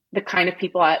the kind of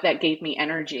people that gave me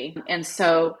energy. And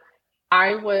so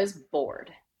I was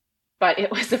bored. But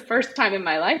it was the first time in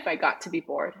my life I got to be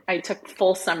bored. I took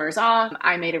full summers off.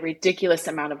 I made a ridiculous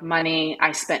amount of money.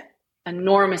 I spent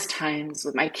enormous times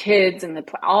with my kids and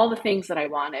all the things that I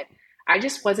wanted. I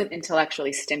just wasn't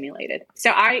intellectually stimulated.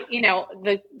 So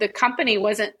the company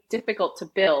wasn't difficult to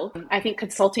build. I think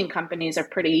consulting companies are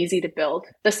pretty easy to build.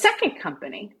 The second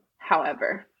company,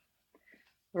 however,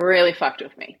 really fucked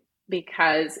with me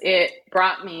because it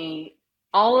brought me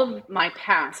all of my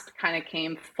past kind of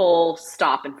came full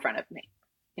stop in front of me,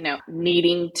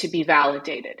 needing to be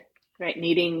validated, right?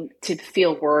 Needing to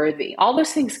feel worthy. All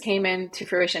those things came into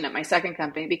fruition at my second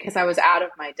company because I was out of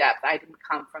my depth. I didn't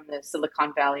come from the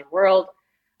Silicon Valley world.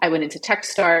 I went into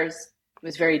Techstars. It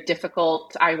was very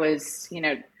difficult. I was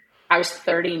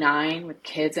 39 with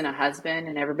kids and a husband,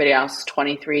 and everybody else was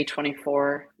 23,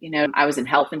 24. I was in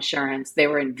health insurance. They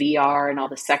were in VR and all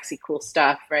the sexy, cool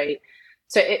stuff, right?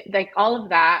 So all of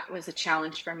that was a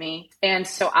challenge for me. And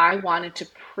so I wanted to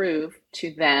prove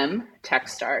to them,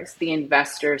 Techstars, the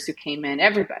investors who came in,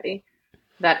 everybody,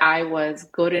 that I was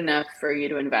good enough for you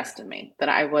to invest in me, that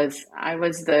I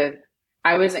wasn't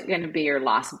going to be your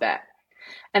lost bet.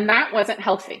 And that wasn't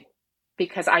healthy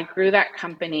because I grew that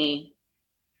company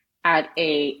at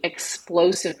a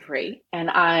explosive rate. And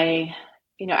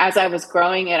as I was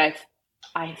growing it,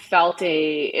 I felt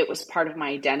it was part of my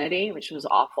identity, which was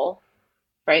awful.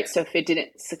 Right. So if it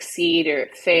didn't succeed or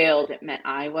it failed, it meant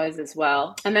I was as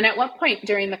well. And then at one point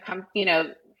during the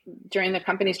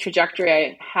company's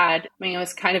trajectory, it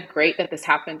was kind of great that this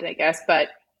happened, I guess, but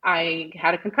I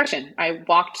had a concussion. I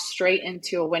walked straight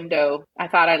into a window. I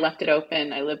thought I left it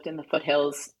open. I lived in the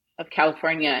foothills of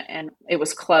California and it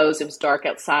was closed. It was dark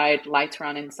outside. Lights were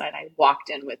on inside. I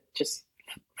walked in with just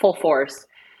full force,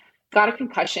 got a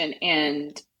concussion,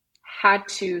 and had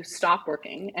to stop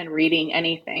working and reading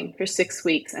anything for 6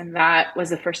 weeks. And that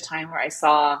was the first time where I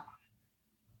saw,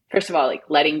 first of all, like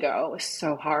letting go was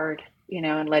so hard,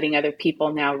 and letting other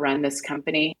people now run this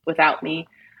company without me.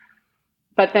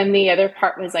 But then the other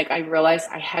part was like, I realized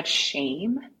I had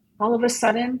shame all of a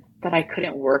sudden that I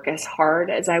couldn't work as hard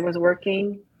as I was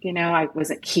working. I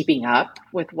wasn't keeping up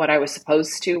with what I was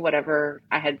supposed to, whatever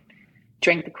I had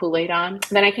drank the Kool-Aid on.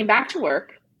 Then I came back to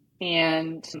work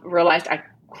and realized I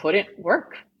couldn't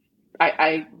work.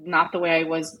 I not the way I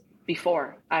was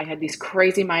before. I had these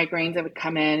crazy migraines that would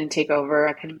come in and take over.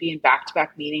 I couldn't be in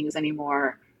back-to-back meetings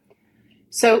anymore.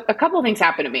 So a couple of things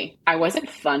happened to me. I wasn't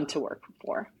fun to work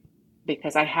for.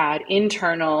 because I had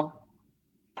internal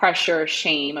pressure,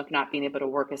 shame of not being able to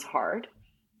work as hard.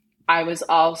 I was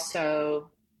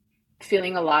also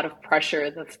feeling a lot of pressure.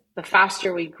 The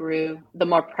faster we grew, the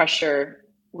more pressure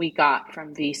we got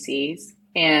from VCs.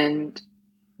 And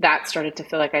that started to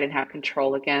feel like I didn't have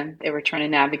control again. They were trying to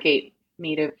navigate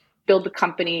me to build the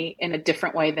company in a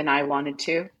different way than I wanted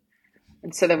to.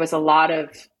 And so there was a lot of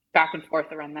back and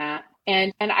forth around that.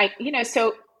 And I,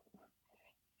 so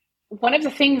one of the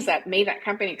things that made that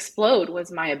company explode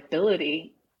was my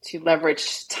ability to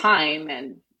leverage time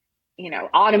and,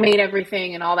 automate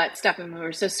everything and all that stuff. And we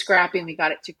were so scrappy and we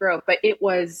got it to grow, but it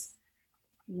was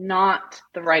not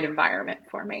the right environment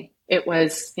for me. It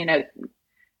was,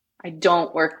 I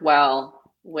don't work well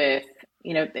with,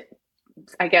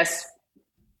 I guess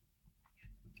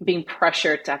being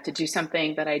pressured to have to do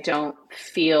something that I don't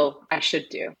feel I should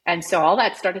do. And so all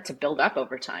that started to build up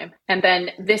over time. And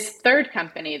then this third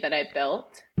company that I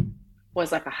built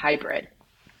was like a hybrid.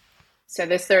 So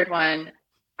this third one,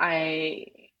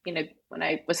 when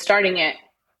I was starting it,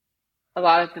 a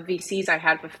lot of the VCs I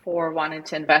had before wanted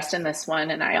to invest in this one,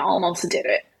 and I almost did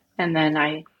it. And then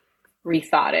I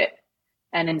rethought it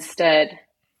and instead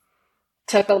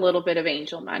took a little bit of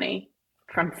angel money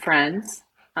from friends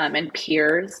and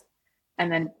peers,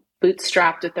 and then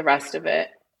bootstrapped with the rest of it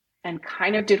and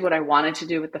kind of did what I wanted to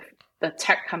do with the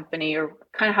tech company, or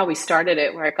kind of how we started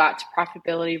it, where I got to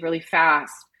profitability really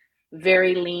fast,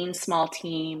 very lean, small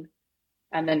team.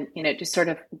 And then, just sort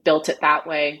of built it that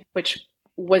way, which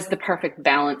was the perfect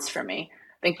balance for me.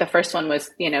 I think the first one was,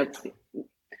 I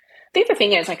think the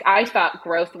thing is, like, I thought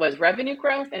growth was revenue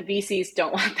growth, and VCs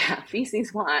don't want that.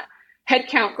 VCs want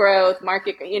headcount growth,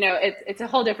 market, it's a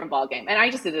whole different ballgame. And I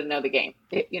just didn't know the game,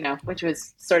 which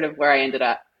was sort of where I ended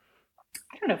up.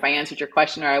 I don't know if I answered your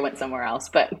question or I went somewhere else,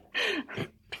 but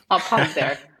I'll pause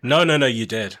there. No, you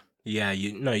did. Yeah,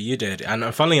 you did.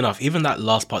 And funnily enough, even that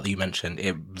last part that you mentioned,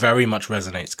 it very much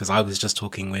resonates, because I was just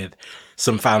talking with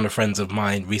some founder friends of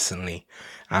mine recently,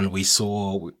 and we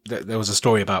saw there was a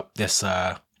story about this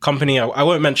company. I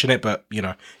won't mention it, but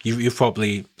you've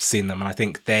probably seen them. And I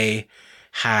think they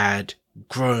had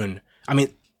grown. I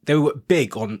mean, they were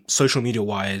big on social media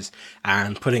wise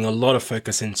and putting a lot of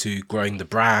focus into growing the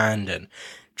brand and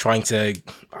trying to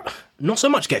not so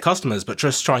much get customers, but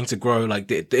just trying to grow like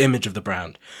the image of the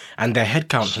brand. And their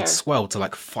headcount had swelled to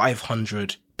like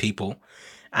 500 people.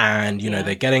 And,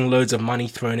 they're getting loads of money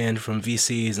thrown in from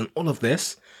VCs and all of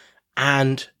this.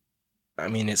 And I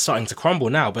mean, it's starting to crumble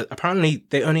now, but apparently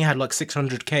they only had like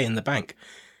 600K in the bank.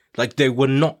 Like, they were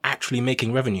not actually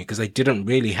making revenue because they didn't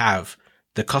really have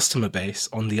the customer base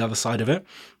on the other side of it.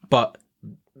 But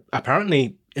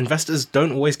apparently investors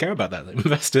don't always care about that.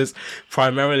 Investors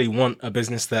primarily want a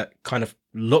business that kind of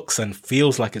looks and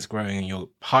feels like it's growing, and you're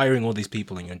hiring all these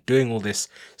people and you're doing all this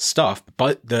stuff,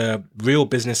 but the real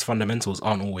business fundamentals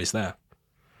aren't always there.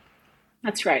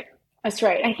 That's right. I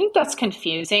think that's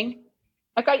confusing.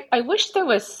 Like, I wish there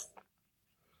was,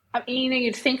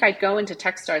 you'd think I'd go into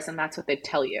Techstars and that's what they'd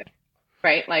tell you,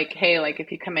 right? Like, hey, like,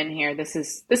 if you come in here, this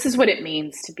is what it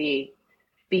means to be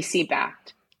VC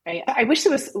backed. Right? I wish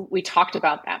we talked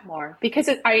about that more, because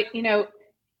I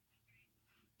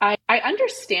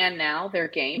understand now their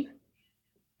game,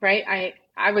 right?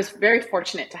 I was very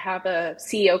fortunate to have a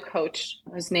CEO coach.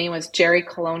 His name was Jerry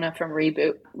Colonna from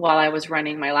Reboot while I was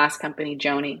running my last company,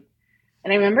 Joni.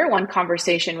 And I remember one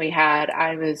conversation we had,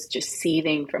 I was just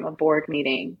seething from a board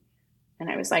meeting. And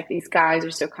I was like, these guys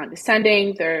are so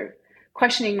condescending. They're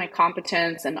questioning my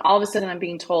competence. And all of a sudden I'm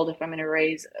being told if I'm going to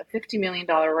raise a $50 million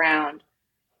round,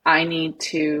 I need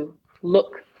to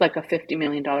look like a $50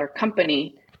 million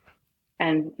company.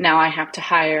 And now I have to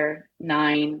hire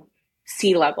 9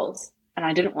 C-levels. And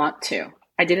I didn't want to.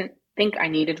 I didn't think I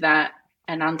needed that.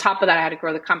 And on top of that, I had to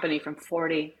grow the company from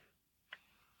 40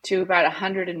 to about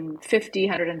 150,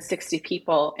 160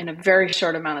 people in a very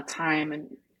short amount of time.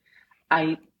 And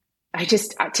I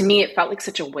just, to me, it felt like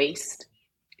such a waste,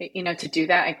 to do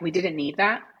that. Like, we didn't need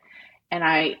that. And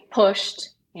I pushed.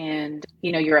 And,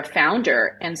 you're a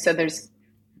founder. And so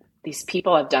these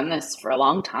people have done this for a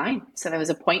long time. So there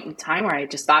was a point in time where I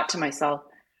just thought to myself,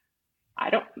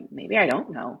 maybe I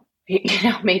don't know,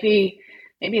 maybe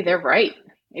they're right.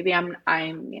 Maybe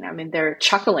they're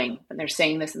chuckling when they're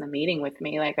saying this in the meeting with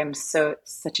me. Like, I'm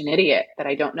such an idiot that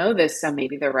I don't know this. So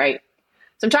maybe they're right.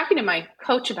 So I'm talking to my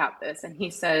coach about this, and he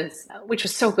says, which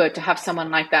was so good to have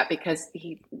someone like that, because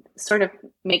he sort of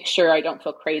makes sure I don't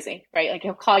feel crazy, right? Like,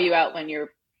 he'll call you out when you're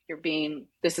being,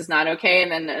 this is not okay.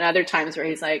 And then at other times where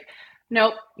he's like,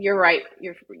 nope, you're right.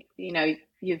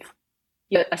 You've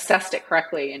assessed it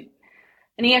correctly.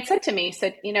 And he had said to me, he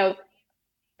said,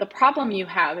 the problem you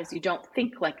have is you don't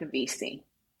think like a VC.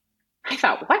 I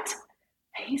thought, what?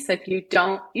 He said, you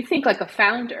think like a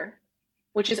founder,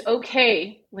 which is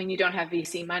okay when you don't have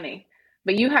VC money,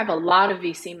 but you have a lot of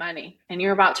VC money and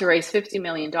you're about to raise $50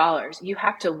 million. You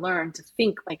have to learn to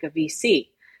think like a VC. It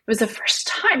was the first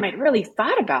time I'd really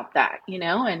thought about that,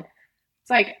 and it's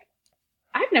like,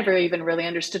 I've never even really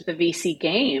understood the VC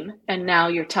game. And now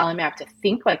you're telling me I have to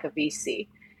think like a VC.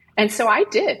 And so I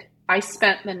did. I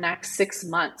spent the next 6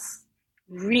 months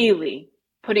really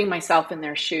putting myself in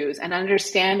their shoes and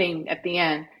understanding at the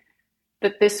end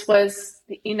that this was,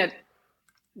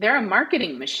 they're a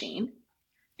marketing machine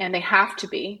and they have to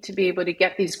be able to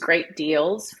get these great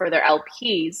deals for their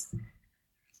LPs.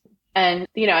 And,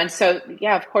 and so,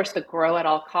 yeah, of course, the grow at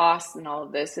all costs and all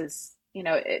of this is,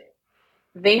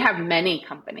 they have many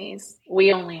companies.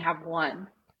 We only have one.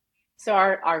 So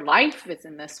our life is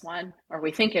in this one, or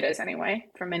we think it is anyway,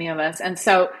 for many of us. And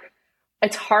so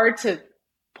it's hard to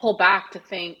pull back to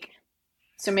think,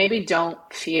 so maybe don't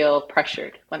feel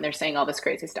pressured when they're saying all this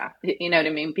crazy stuff. You know what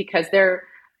I mean? Because they're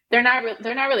not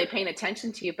really paying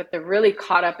attention to you, but they're really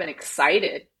caught up and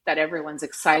excited that everyone's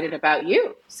excited about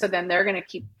you. So then they're going to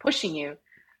keep pushing you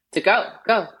to go,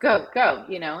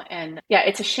 and yeah,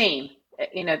 it's a shame.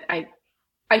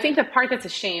 I think the part that's a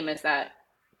shame is that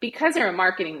because they're a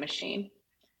marketing machine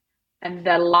and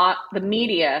the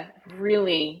media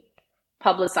really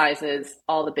publicizes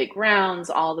all the big rounds,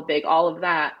 all of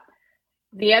that.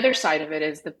 The other side of it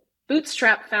is the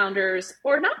bootstrap founders,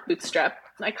 or not bootstrap,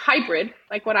 like hybrid,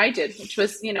 like what I did, which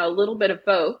was, a little bit of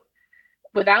both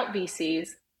without VCs.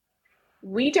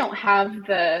 We don't have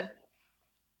the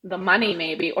money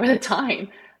maybe, or the time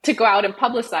to go out and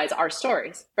publicize our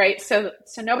stories, right? So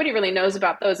nobody really knows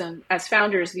about those. And as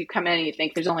founders, you come in and you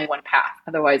think there's only one path.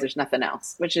 Otherwise, there's nothing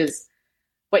else, which is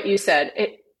what you said.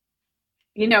 I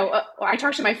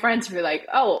talked to my friends who were like,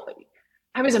 oh,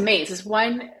 I was amazed. This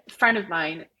one friend of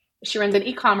mine, she runs an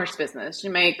e-commerce business. She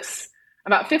makes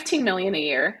about $15 million a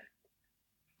year,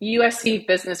 USC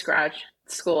business grad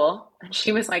school. And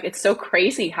she was like, it's so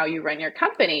crazy how you run your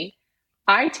company.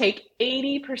 I take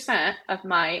 80% of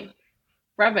my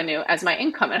revenue as my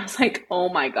income. And I was like, oh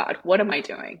my God, what am I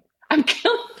doing? I'm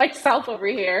killing myself over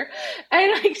here.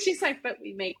 And she's like, but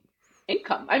we make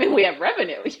income. I mean, we have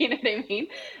revenue, you know what I mean?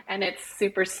 And it's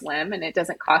super slim and it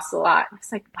doesn't cost a lot.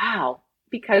 It's like, wow,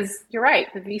 because you're right.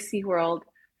 The VC world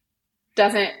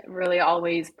doesn't really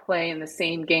always play in the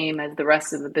same game as the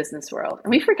rest of the business world. And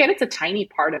we forget it's a tiny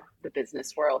part of the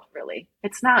business world, really.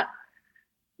 It's not.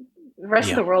 The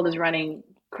rest of the world is running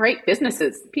great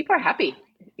businesses. People are happy,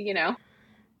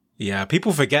 Yeah,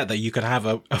 people forget that you can have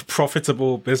a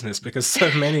profitable business because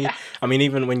so many, I mean,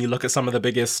 even when you look at some of the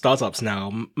biggest startups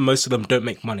now, most of them don't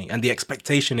make money. And the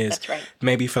expectation is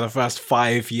maybe for the first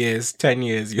 5 years, 10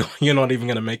 years, you're not even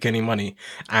going to make any money.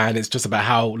 And it's just about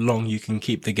how long you can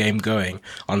keep the game going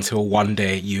until one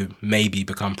day you maybe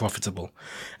become profitable.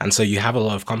 And so you have a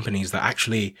lot of companies that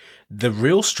actually the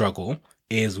real struggle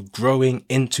is growing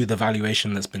into the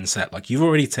valuation that's been set. Like you've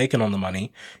already taken on the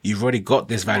money. You've already got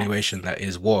this valuation that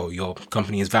is, whoa, your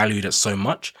company is valued at so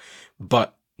much,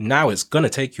 but now it's going to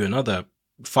take you another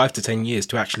 5 to 10 years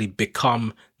to actually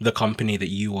become the company that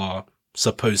you are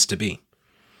supposed to be.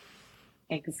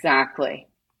 Exactly.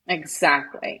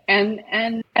 And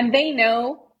they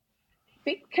know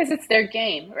because it's their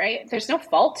game, right? There's no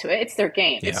fault to it. It's their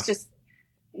game. Yeah. It's just,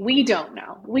 we don't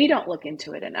know. We don't look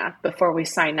into it enough before we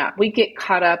sign up. We get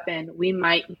caught up in, we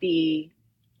might be,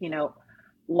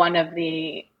 one of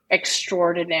the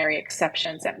extraordinary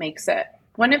exceptions that makes it.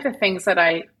 One of the things that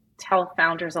I tell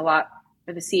founders a lot,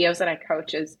 or the CEOs that I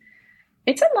coach, is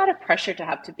it's a lot of pressure to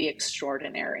have to be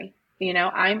extraordinary.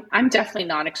 I'm definitely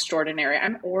not extraordinary.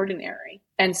 I'm ordinary.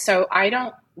 And so I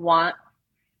don't want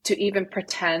to even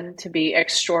pretend to be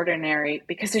extraordinary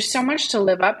because there's so much to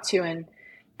live up to and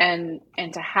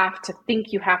to have to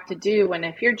think you have to do. And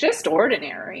if you're just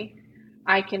ordinary,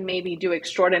 I can maybe do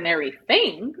extraordinary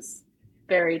things,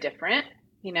 very different,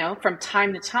 from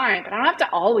time to time, but I don't have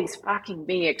to always fucking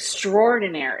be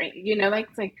extraordinary,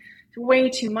 it's like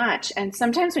way too much. And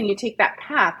sometimes when you take that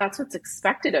path, that's what's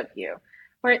expected of you.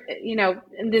 Where,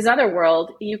 in this other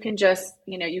world, you can just,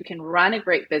 you can run a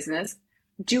great business,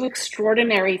 do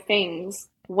extraordinary things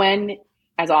when,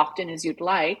 as often as you'd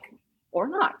like, or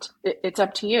not. It's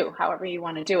up to you, however you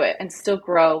want to do it, and still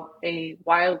grow a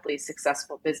wildly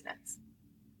successful business.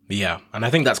 Yeah. And I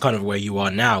think that's kind of where you are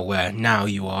now, where now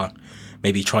you are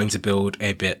maybe trying to build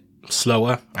a bit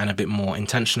slower and a bit more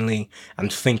intentionally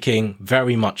and thinking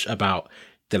very much about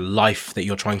the life that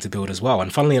you're trying to build as well.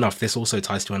 And funnily enough, this also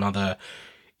ties to another,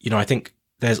 I think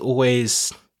there's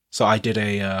always, so I did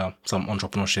some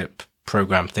entrepreneurship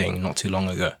program thing not too long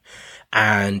ago.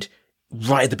 And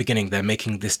right at the beginning, they're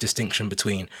making this distinction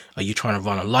between, are you trying to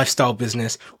run a lifestyle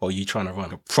business or are you trying to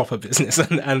run a proper business?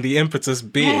 And the impetus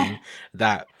being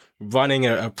that running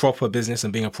a proper business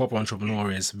and being a proper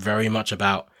entrepreneur is very much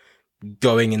about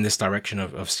going in this direction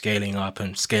of scaling up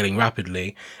and scaling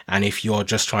rapidly. And if you're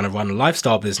just trying to run a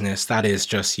lifestyle business, that is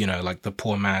just, like the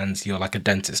poor man's, you're like a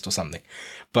dentist or something.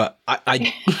 But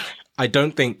I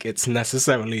don't think it's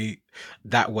necessarily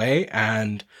that way.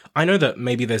 And I know that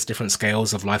maybe there's different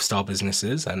scales of lifestyle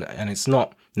businesses, and it's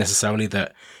not necessarily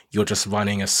that you're just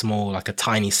running a small, like a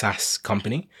tiny SaaS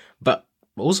company, but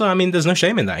also, I mean, there's no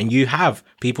shame in that. And you have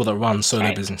people that run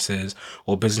solo businesses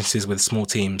or businesses with small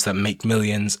teams that make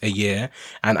millions a year.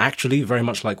 And actually, very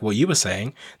much like what you were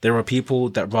saying, there are people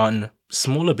that run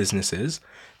smaller businesses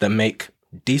that make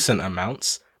decent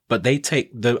amounts, but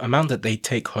the amount that they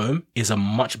take home is a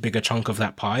much bigger chunk of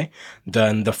that pie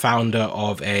than the founder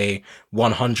of a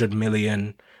 100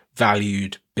 million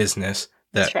valued business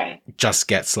that just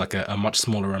gets like a much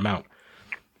smaller amount.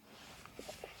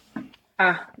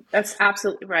 That's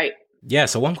absolutely right. Yeah,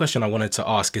 so one question I wanted to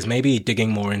ask is maybe digging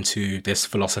more into this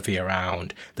philosophy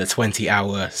around the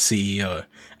 20-hour CEO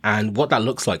and what that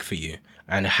looks like for you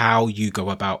and how you go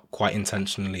about quite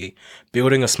intentionally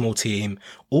building a small team.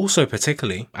 Also,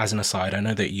 particularly as an aside, I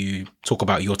know that you talk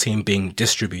about your team being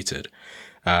distributed,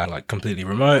 like completely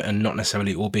remote and not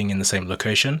necessarily all being in the same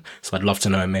location. So I'd love to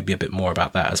know maybe a bit more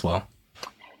about that as well.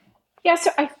 Yeah, so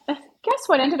I guess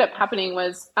what ended up happening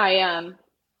was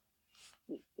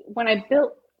when I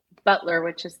built Butler,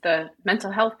 which is the mental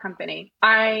health company,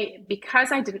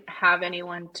 because I didn't have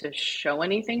anyone to show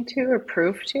anything to or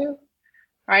prove to,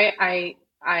 right?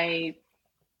 I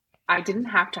didn't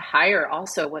have to hire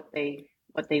also what they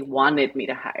wanted me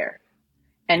to hire.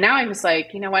 And now I was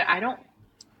like, you know what? I don't,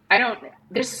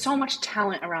 there's so much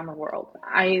talent around the world.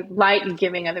 I like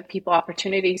giving other people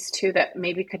opportunities too that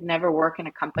maybe could never work in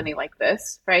a company like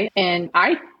this, right? And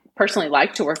I personally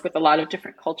like to work with a lot of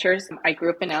different cultures. I grew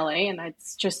up in LA and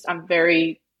I'm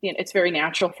very, it's very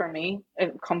natural for me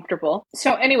and comfortable.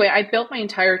 So anyway, I built my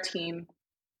entire team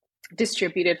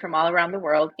distributed from all around the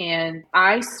world. And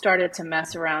I started to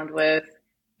mess around with,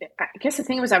 I guess the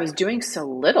thing was I was doing so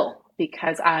little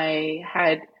because I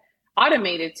had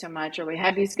automated so much, or we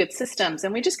had these good systems,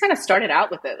 and we just kind of started out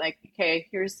with it. Like, okay,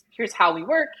 here's how we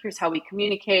work. Here's how we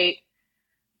communicate.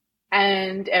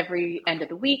 And every end of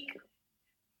the week,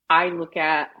 I look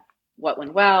at what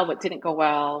went well, what didn't go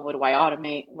well, what do I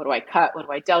automate, what do I cut, what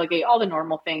do I delegate, all the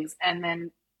normal things. And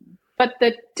then, but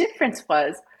the difference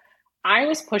was I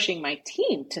was pushing my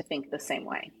team to think the same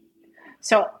way.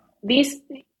 So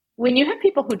when you have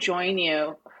people who join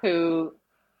you who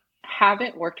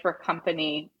haven't worked for a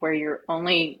company where you're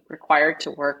only required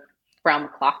to work around the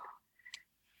clock,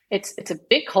 it's a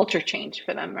big culture change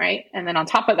for them, right? And then on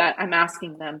top of that, I'm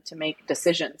asking them to make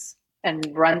decisions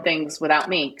and run things without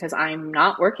me because I'm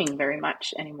not working very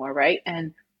much anymore, right?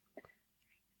 And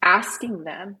asking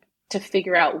them to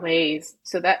figure out ways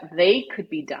so that they could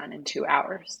be done in 2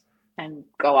 hours and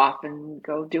go off and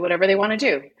go do whatever they want to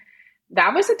do.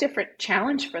 That was a different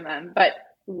challenge for them. But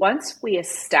once we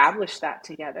established that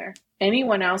together,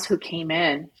 anyone else who came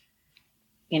in,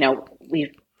 I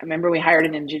remember we hired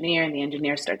an engineer, and the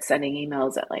engineer started sending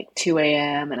emails at like 2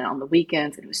 a.m. and on the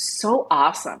weekends. And it was so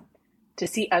awesome to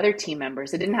see other team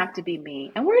members. It didn't have to be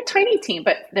me. And we're a tiny team,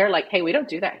 but they're like, hey, we don't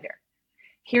do that here.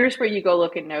 Here's where you go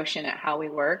look at Notion at how we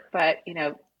work. But,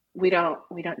 we don't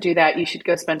do that. You should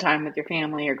go spend time with your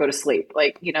family or go to sleep.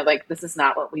 This is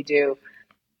not what we do.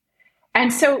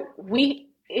 And so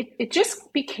it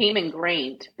just became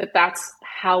ingrained that that's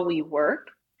how we work.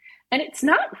 And it's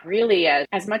not really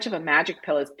as much of a magic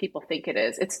pill as people think it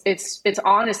is. It's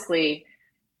honestly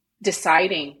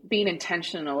deciding, being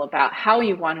intentional about how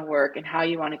you want to work and how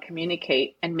you want to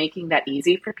communicate and making that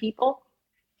easy for people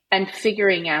and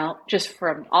figuring out just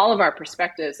from all of our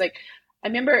perspectives. Like, I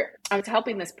remember I was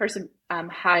helping this person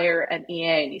hire an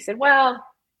EA, and he said, well,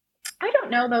 I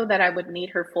don't know though that I would need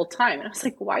her full time. And I was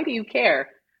like, why do you care?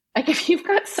 Like, if you've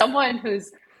got someone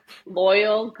who's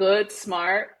loyal, good,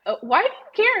 smart, why do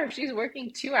you care if she's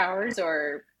working 2 hours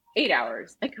or 8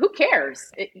 hours? Like, who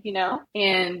cares? And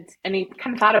he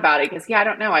kind of thought about it because, I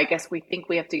don't know. I guess we think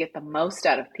we have to get the most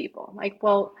out of people. I'm like,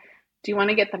 well, do you want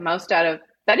to get the most out of,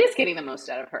 that is getting the most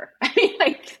out of her. I mean,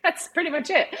 that's pretty much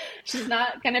it. She's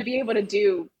not going to be able to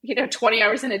do, 20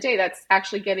 hours in a day. That's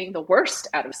actually getting the worst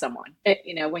out of someone,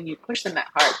 when you push them that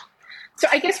hard. So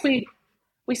I guess we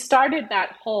started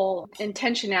that whole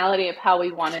intentionality of how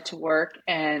we wanted to work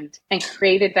and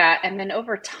created that. And then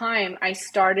over time, I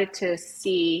started to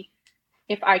see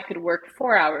if I could work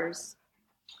 4 hours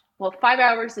well, 5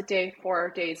 hours a day,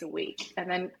 4 days a week. And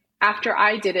then after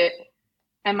I did it,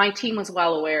 and my team was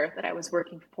well aware that I was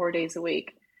working 4 days a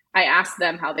week, I asked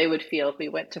them how they would feel if we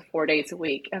went to 4 days a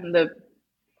week. And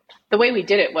the way we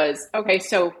did it was, okay,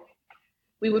 so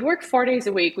we would work 4 days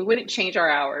a week. We wouldn't change our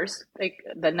hours, like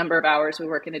the number of hours we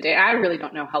work in a day. I really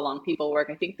don't know how long people work.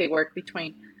 I think they work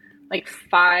between like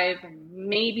 5 and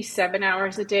maybe 7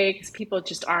 hours a day, because people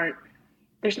just aren't,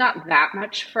 there's not that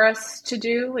much for us to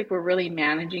do. Like, we're really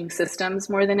managing systems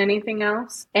more than anything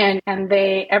else. And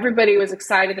everybody was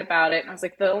excited about it. And I was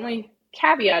like, the only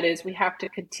caveat is we have to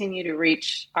continue to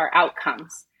reach our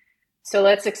outcomes. So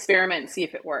let's experiment and see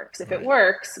if it works. If it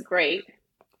works, great.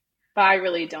 But I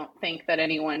really don't think that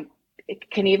anyone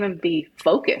can even be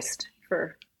focused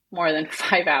for more than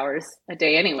 5 hours a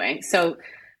day anyway. So,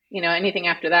 anything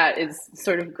after that is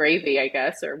sort of gravy, I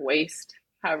guess, or waste,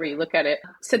 however you look at it.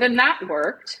 So then that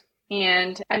worked.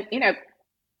 And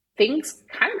things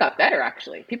kind of got better,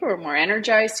 actually. People were more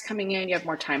energized coming in. You have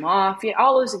more time off.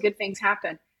 All those good things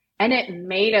happen. And it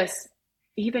made us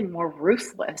even more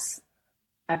ruthless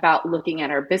about looking at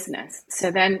our business.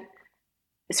 So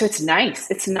it's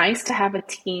nice. It's nice to have a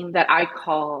team that I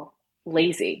call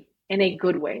lazy, in a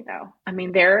good way, though. I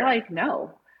mean, they're like,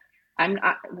 no, I'm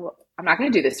not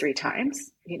going to do this 3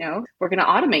 times. We're going to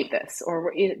automate this,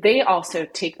 or they also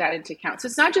take that into account. So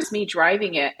it's not just me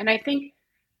driving it. And I think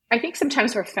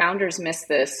sometimes where founders miss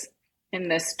this in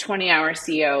this 20-hour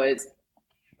CEO is,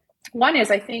 one is,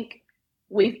 I think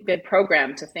we've been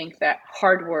programmed to think that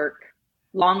hard work,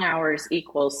 long hours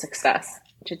equals success,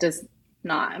 which it does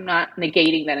not. I'm not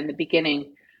negating that in the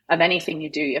beginning of anything you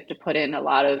do, you have to put in a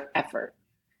lot of effort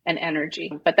and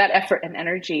energy. But that effort and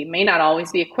energy may not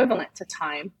always be equivalent to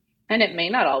time, and it may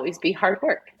not always be hard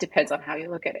work. It depends on how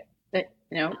you look at it.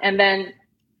 And then,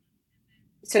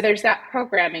 so there's that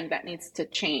programming that needs to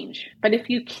change. But if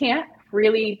you can't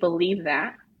really believe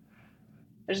that,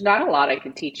 there's not a lot I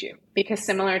can teach you, because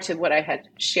similar to what I had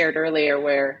shared earlier,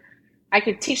 where I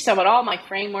could teach someone all my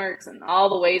frameworks and all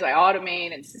the ways I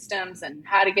automate and systems and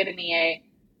how to get an EA.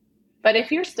 But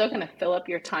if you're still going to fill up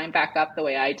your time back up the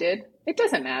way I did, it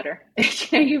doesn't matter.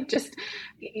 You've just,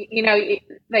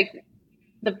 like,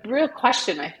 the real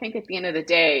question, I think, at the end of the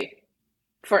day,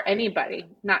 for anybody,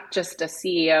 not just a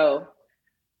CEO,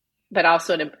 but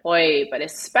also an employee, but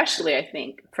especially, I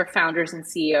think, for founders and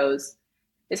CEOs,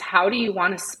 is how do you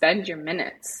want to spend your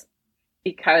minutes?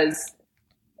 Because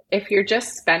if you're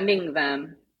just spending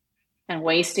them and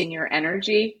wasting your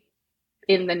energy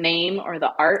in the name or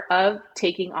the art of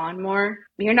taking on more,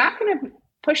 you're not going to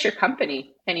push your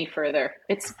company any further.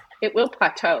 It will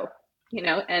plateau,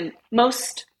 and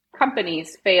most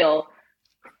companies fail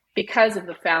because of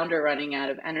the founder running out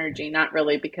of energy, not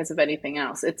really because of anything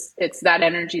else. It's that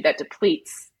energy that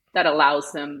depletes that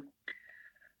allows them,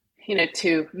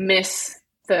 to miss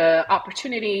the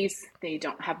opportunities. They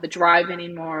don't have the drive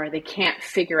anymore. They can't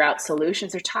figure out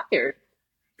solutions. They're tired.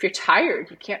 If you're tired,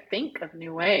 you can't think of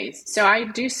new ways. So I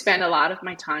do spend a lot of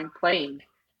my time playing,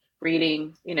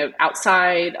 reading,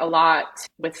 outside a lot,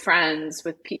 with friends,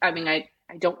 with people. I mean, I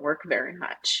don't work very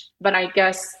much, but I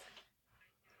guess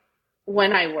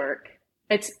when I work,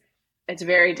 it's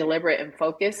very deliberate and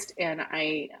focused, and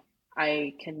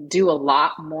I can do a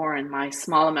lot more in my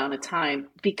small amount of time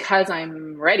because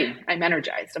I'm ready. I'm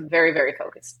energized. I'm very, very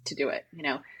focused to do it,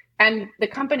 and the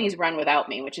companies run without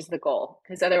me, which is the goal,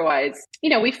 because otherwise,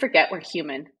 we forget we're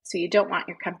human. So you don't want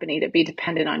your company to be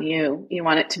dependent on you. You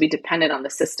want it to be dependent on the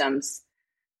systems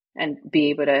and be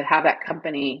able to have that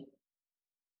company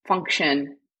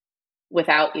function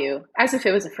without you, as if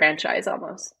it was a franchise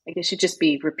almost. Like, it should just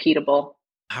be repeatable.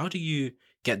 How do you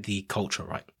get the culture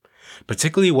right?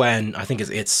 Particularly when I think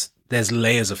there's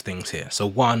layers of things here. So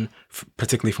one,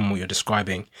 particularly from what you're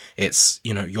describing, it's,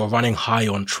 you're running high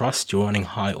on trust, you're running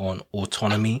high on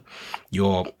autonomy,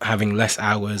 you're having less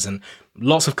hours, and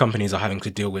lots of companies are having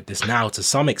to deal with this now to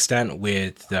some extent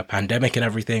with the pandemic and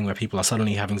everything, where people are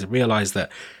suddenly having to realize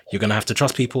that you're going to have to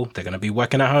trust people. They're going to be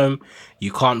working at home.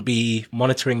 You can't be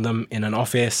monitoring them in an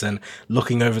office and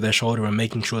looking over their shoulder and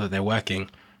making sure that they're working.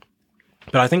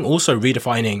 But I think also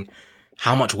redefining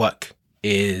how much work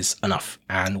is enough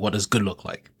and what does good look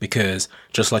like. Because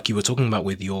just like you were talking about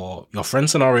with your friend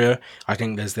scenario, I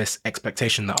think there's this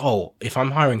expectation that, if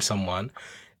I'm hiring someone,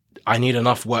 I need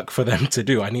enough work for them to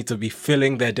do. I need to be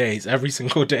filling their days every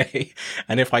single day.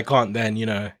 And if I can't, then,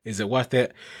 is it worth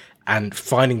it? And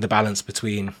finding the balance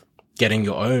between getting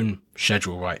your own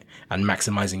schedule right and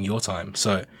maximizing your time.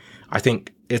 So I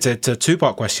think it's a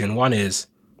two-part question. One is,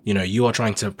 you are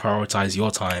trying to prioritize your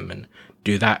time and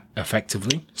do that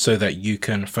effectively so that you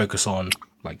can focus on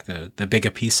like the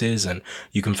bigger pieces, and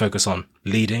you can focus on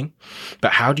leading.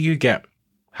 But how do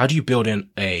you build in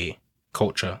a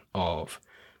culture of,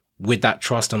 with that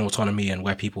trust and autonomy, and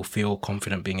where people feel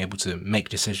confident being able to make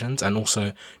decisions, and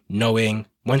also knowing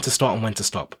when to start and when to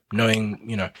stop,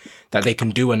 knowing, that they can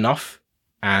do enough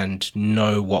and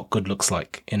know what good looks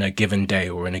like in a given day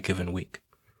or in a given week?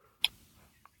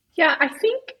 Yeah, I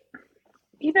think,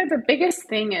 the biggest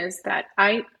thing is that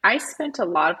I spent a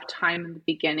lot of time in the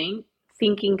beginning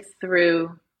thinking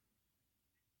through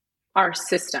our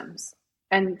systems.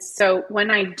 And so when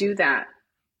I do that,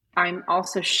 I'm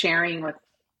also sharing with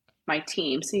my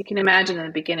team. So you can imagine in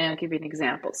the beginning, I'll give you an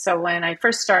example. So when I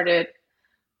first started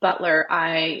Butler,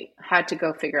 I had to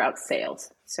go figure out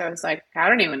sales. So I was like, I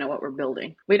don't even know what we're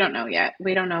building. We don't know yet.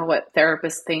 We don't know what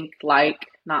therapists think,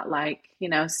 not like,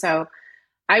 So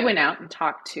I went out and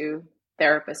talked to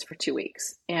therapists for 2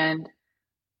 weeks. And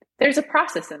there's a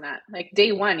process in that. Like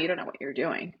day one, you don't know what you're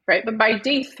doing, right? But by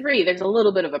day 3, there's a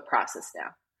little bit of a process now.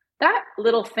 That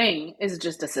little thing is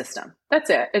just a system. That's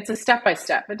it. It's a step by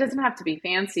step. It doesn't have to be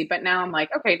fancy, but now I'm like,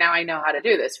 okay, now I know how to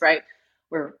do this, right?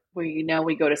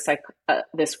 We go to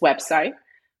this website,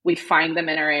 we find them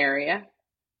in our area,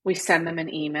 we send them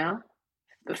an email.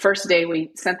 The first day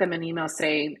we sent them an email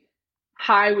saying,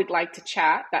 hi, we'd like to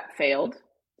chat. That failed.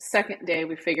 Second day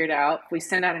we figured out, we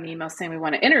send out an email saying we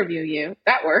want to interview you.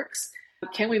 That works.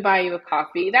 Can we buy you a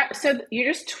coffee? So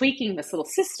you're just tweaking this little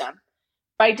system.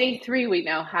 By day 3, we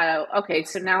know how, okay,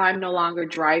 so now I'm no longer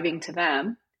driving to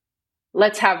them.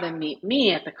 Let's have them meet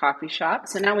me at the coffee shop.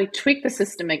 So now we tweak the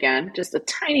system again, just a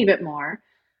tiny bit more.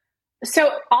 So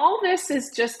all this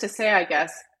is just to say, I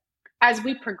guess, as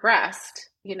we progressed,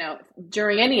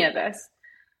 during any of this,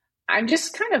 I'm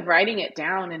just kind of writing it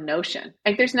down in Notion.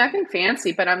 Like there's nothing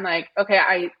fancy, but I'm like, okay,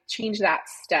 I changed that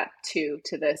step to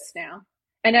this now.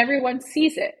 And everyone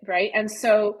sees it, right? And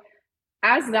so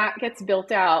as that gets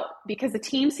built out, because the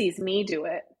team sees me do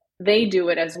it, they do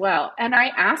it as well. And I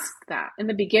asked that in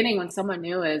the beginning when someone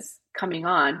new is coming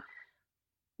on,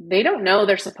 they don't know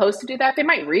they're supposed to do that. They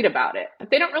might read about it, but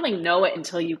they don't really know it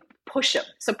until you push them.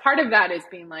 So part of that is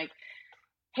being like,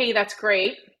 hey, that's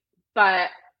great, but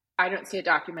I don't see it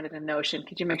documented in Notion.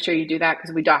 Could you make sure you do that?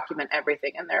 Because we document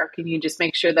everything in there. Can you just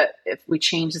make sure that if we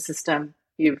change the system,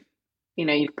 you've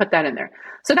put that in there?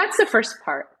 So that's the first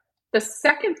part. The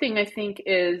second thing I think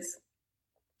is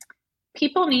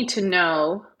people need to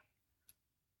know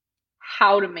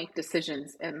how to make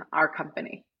decisions in our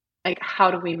company. Like,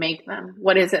 how do we make them?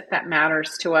 What is it that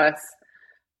matters to us?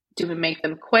 Do we make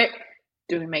them quick?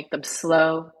 Do we make them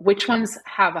slow? Which ones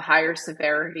have a higher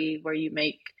severity where you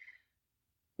make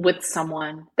with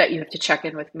someone that you have to check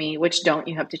in with me? Which don't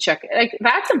you have to check in? Like,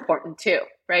 that's important too,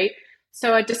 right?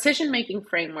 So a decision-making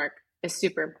framework is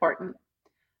super important.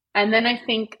 And then I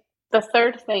think the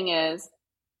third thing is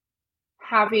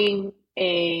having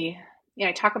I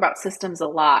talk about systems a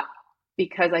lot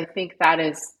because I think that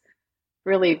is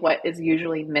really what is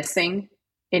usually missing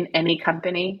in any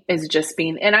company is just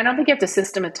being, and I don't think you have to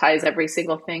systematize every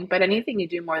single thing, but anything you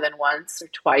do more than once or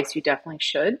twice, you definitely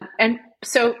should. And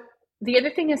so the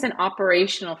other thing is an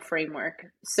operational framework.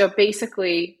 So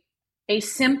basically a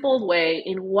simple way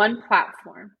in one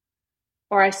platform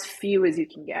or as few as you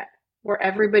can get where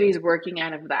everybody's working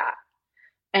out of that.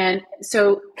 And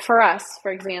so for us,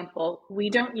 for example, we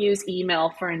don't use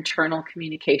email for internal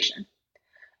communication.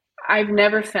 I've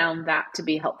never found that to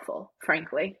be helpful,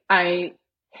 frankly. I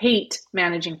hate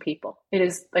managing people. It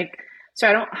is like, so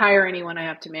I don't hire anyone I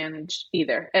have to manage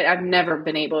either. I've never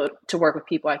been able to work with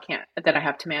people that I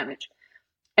have to manage.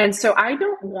 And so I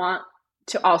don't want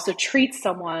to also treat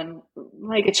someone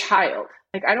like a child.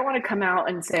 Like I don't want to come out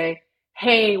and say,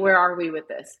 hey, where are we with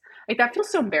this? Like that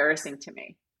feels so embarrassing to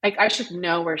me. Like I should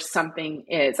know where something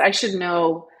is. I should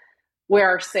know where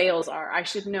our sales are. I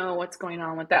should know what's going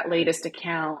on with that latest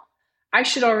account. I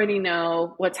should already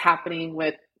know what's happening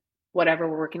with whatever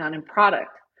we're working on in product.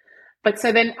 But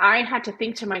so then I had to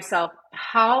think to myself,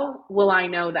 how will I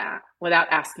know that without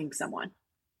asking someone?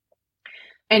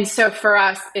 And so for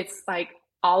us, it's like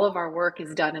all of our work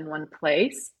is done in one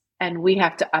place and we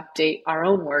have to update our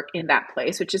own work in that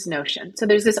place, which is Notion. So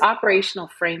there's this operational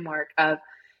framework of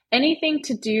anything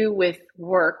to do with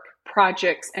work,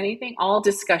 projects, anything, all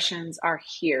discussions are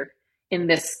here in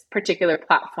this particular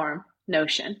platform,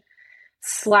 Notion.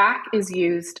 Slack is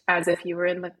used as if you were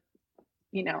in the,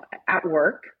 at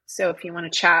work. So if you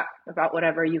want to chat about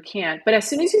whatever, you can. But as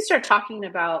soon as you start talking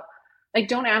about, like,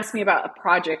 don't ask me about a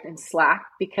project in Slack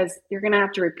because you're going to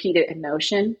have to repeat it in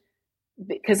Notion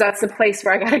because that's the place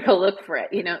where I got to go look for it,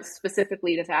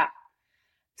 specifically to that.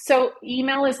 So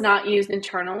email is not used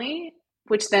internally,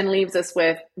 which then leaves us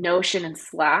with Notion and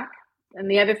Slack. And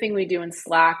the other thing we do in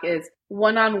Slack is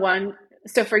one-on-one.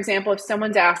 So for example, if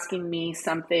someone's asking me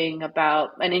something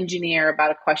about an engineer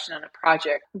about a question on a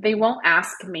project, they won't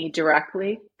ask me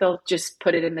directly. They'll just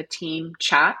put it in the team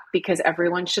chat because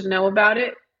everyone should know about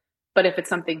it. But if it's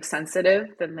something sensitive,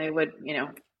 then they would,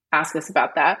 ask us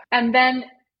about that. And then,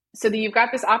 so that you've got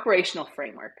this operational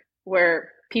framework where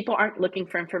people aren't looking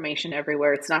for information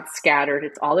everywhere. It's not scattered.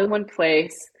 It's all in one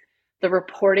place. The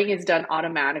reporting is done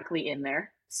automatically in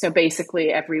there. So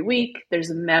basically every week there's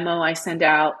a memo I send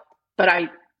out, but I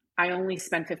only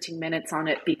spend 15 minutes on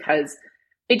it because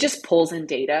it just pulls in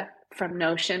data from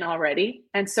Notion already.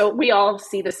 And so we all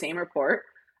see the same report.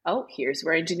 Oh, here's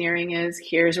where engineering is.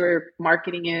 Here's where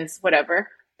marketing is, whatever.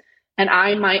 And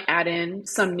I might add in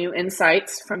some new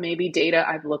insights from maybe data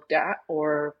I've looked at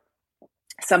or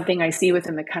something I see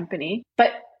within the company.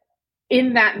 But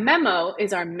in that memo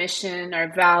is our mission,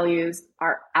 our values,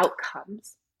 our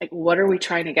outcomes. Like, what are we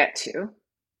trying to get to?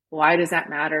 Why does that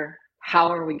matter? How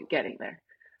are we getting there?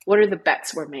 What are the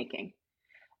bets we're making?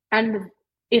 And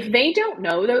if they don't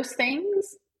know those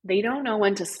things, they don't know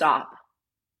when to stop.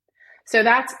 So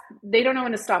they don't know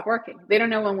when to stop working. They don't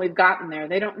know when we've gotten there.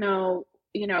 They don't know,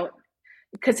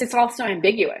 because it's also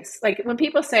ambiguous. Like when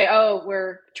people say, oh,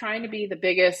 we're trying to be the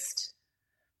biggest,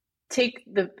 take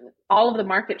all of the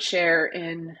market share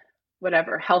in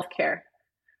whatever, healthcare.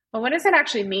 Well, what does that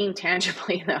actually mean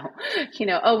tangibly though?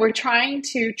 Oh, we're trying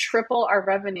to triple our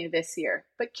revenue this year,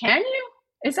 but can you?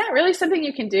 Is that really something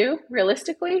you can do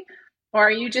realistically? Or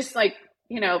are you just like,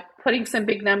 putting some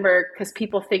big number because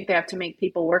people think they have to make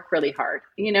people work really hard?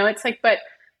 It's like, but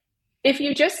if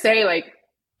you just say like,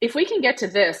 if we can get to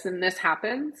this and this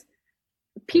happens,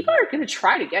 people are going to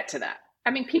try to get to that.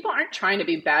 I mean, people aren't trying to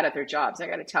be bad at their jobs. I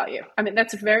got to tell you. I mean,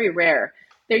 that's very rare.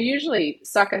 They usually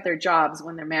suck at their jobs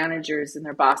when their managers and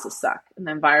their bosses suck and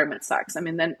the environment sucks. I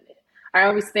mean, then I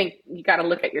always think you got to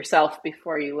look at yourself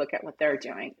before you look at what they're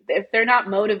doing. If they're not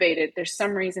motivated, there's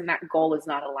some reason that goal is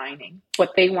not aligning.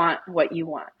 What they want, what you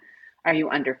want. Are you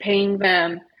underpaying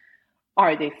them?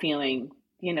 Are they feeling,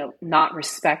 not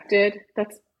respected?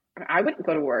 I wouldn't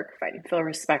go to work if I didn't feel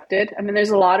respected. I mean, there's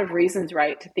a lot of reasons,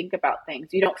 right, to think about things.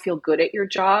 You don't feel good at your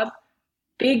job.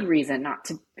 Big reason not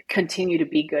to continue to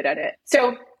be good at it.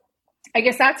 So I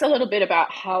guess that's a little bit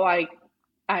about how I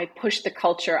push the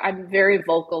culture. I'm very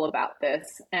vocal about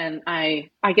this. And I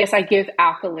guess I give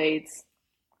accolades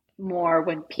more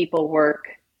when people work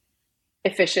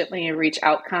efficiently and reach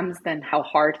outcomes than how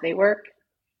hard they work.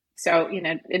 So,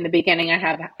 in the beginning,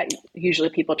 usually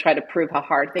people try to prove how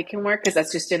hard they can work because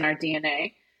that's just in our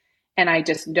DNA. And I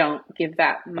just don't give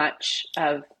that much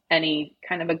of any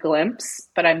kind of a glimpse,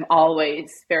 but I'm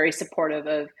always very supportive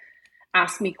of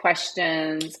ask me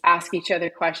questions, ask each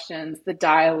other questions, the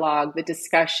dialogue, the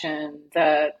discussion,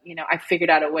 I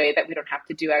figured out a way that we don't have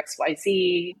to do X, Y,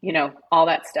 Z, all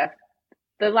that stuff.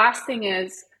 The last thing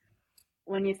is,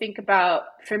 when you think about,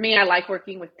 for me, I like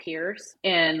working with peers,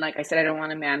 and like I said, I don't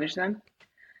want to manage them.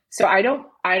 So I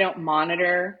don't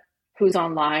monitor who's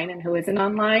online and who isn't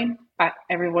online.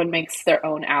 Everyone makes their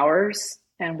own hours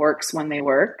and works when they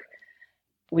work.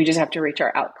 We just have to reach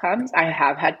our outcomes. I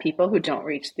have had people who don't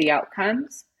reach the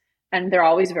outcomes, and they're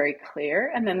always very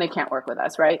clear, and then they can't work with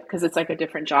us, right? Because it's like a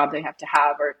different job they have to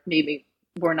have, or maybe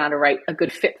we're not a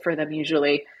good fit for them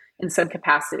usually in some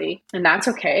capacity, and that's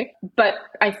okay. But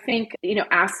I think,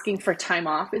 asking for time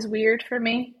off is weird for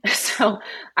me. So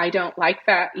I don't like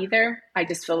that either. I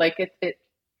just feel like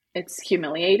it's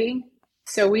humiliating.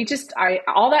 So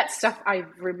all that stuff,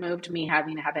 I've removed me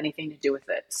having to have anything to do with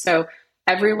it. So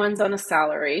everyone's on a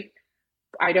salary.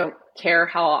 I don't care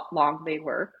how long they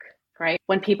work, right?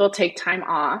 When people take time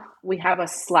off, we have a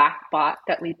Slack bot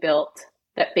that we built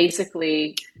that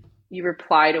basically you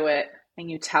reply to it and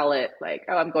you tell it like,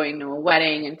 oh, I'm going to a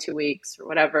wedding in 2 weeks or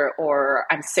whatever, or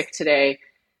I'm sick today.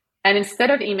 And instead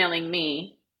of emailing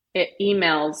me, it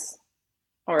emails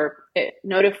or it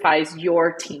notifies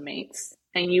your teammates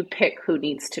and you pick who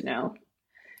needs to know.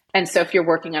 And so if you're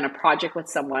working on a project with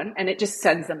someone, and it just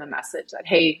sends them a message that,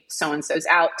 hey, so-and-so's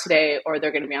out today, or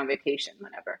they're going to be on vacation,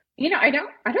 whenever. I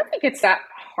don't think it's that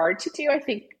hard to do. I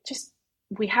think just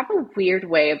we have a weird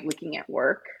way of looking at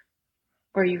work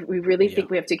where we really think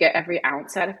we have to get every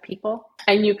ounce out of people.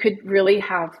 And you could really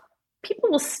have people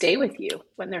will stay with you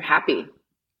when they're happy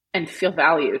and feel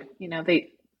valued. I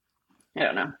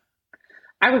don't know.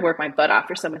 I would work my butt off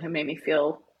for someone who made me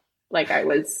feel like I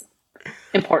was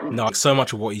important. No, so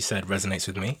much of what you said resonates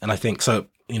with me. And I think so,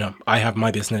 I have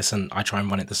my business and I try and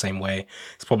run it the same way.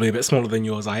 It's probably a bit smaller than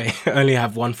yours. I only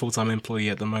have one full-time employee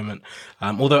at the moment.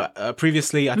 Although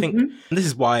previously, I think this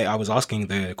is why I was asking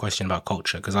the question about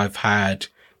culture, because I've had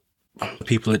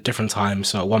people at different times.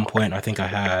 So at one point, I think I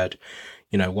had,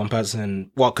 one person,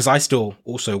 well, because I still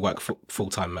also work full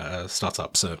time at a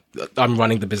startup. So I'm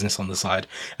running the business on the side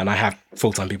and I have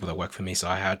full time people that work for me. So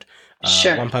I had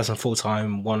Sure. one person full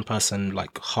time, one person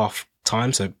like half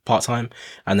time, so part time,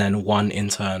 and then one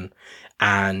intern.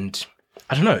 And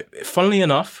I don't know, funnily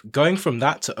enough, going from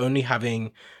that to only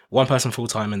having one person full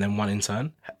time and then one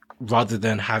intern, rather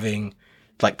than having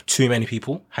like too many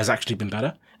people, has actually been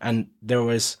better. And there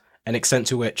was an extent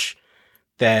to which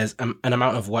there's an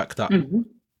amount of work that Hmm.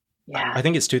 Yeah. I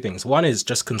think it's two things. One is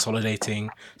just consolidating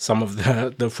some of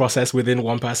the process within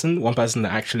one person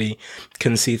that actually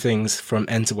can see things from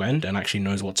end to end and actually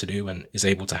knows what to do and is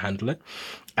able to handle it.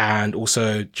 And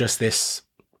also just this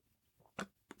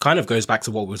kind of goes back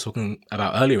to what we were talking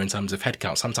about earlier in terms of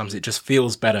headcount. Sometimes it just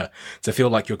feels better to feel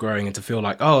like you're growing and to feel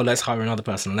like, oh, let's hire another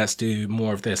person. Let's do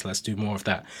more of this. Let's do more of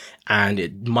that. And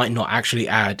it might not actually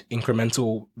add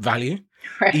incremental value,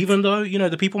 Right. even though,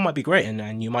 the people might be great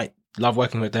and you might love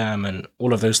working with them and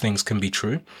all of those things can be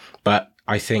true. But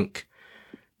I think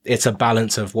it's a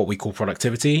balance of what we call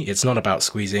productivity. It's not about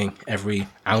squeezing every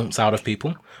ounce out of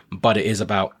people, but it is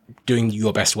about doing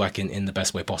your best work in the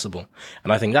best way possible.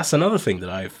 And I think that's another thing that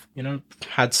I've,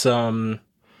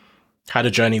 had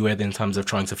a journey with in terms of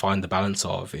trying to find the balance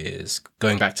of is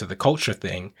going back to the culture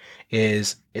thing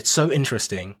is it's so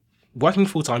interesting working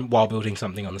full time while building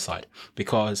something on the side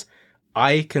because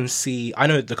I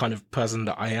know the kind of person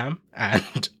that I am,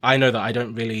 and I know that I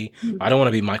don't want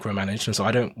to be micromanaged. And so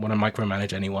I don't want to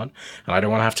micromanage anyone and I don't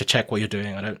want to have to check what you're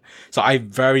doing. So I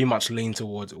very much lean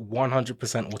towards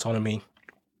 100% autonomy.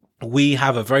 We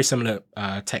have a very similar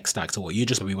tech stack to what you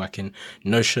just be working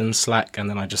Notion, Slack, and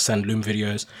then I just send Loom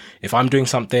videos. If I'm doing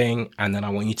something and then I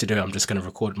want you to do it, I'm just going to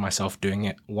record myself doing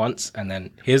it once and then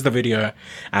here's the video.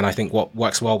 And I think what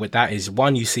works well with that is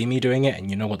one, you see me doing it and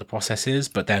you know what the process is,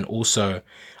 but then also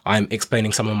I'm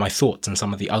explaining some of my thoughts and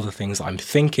some of the other things I'm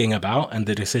thinking about and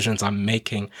the decisions I'm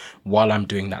making while I'm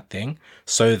doing that thing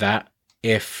so that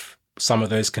if some of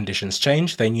those conditions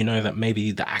change, then you know that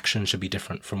maybe the action should be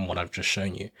different from what I've just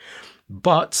shown you.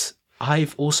 But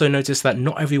I've also noticed that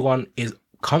not everyone is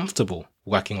comfortable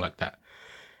working like that.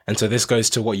 And so this goes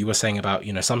to what you were saying about,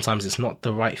 sometimes it's not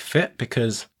the right fit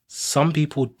because some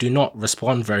people do not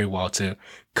respond very well to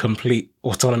complete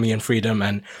autonomy and freedom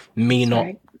and me That's not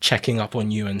right. checking up on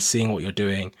you and seeing what you're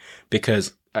doing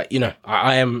because,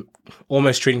 I am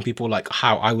almost treating people like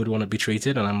how I would want to be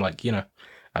treated. And I'm like,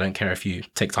 I don't care if you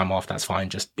take time off, that's fine.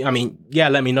 Yeah,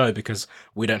 let me know because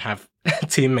we don't have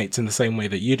teammates in the same way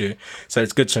that you do. So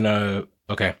it's good to know,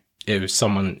 okay, if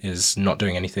someone is not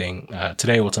doing anything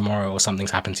today or tomorrow or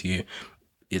something's happened to you,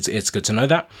 it's good to know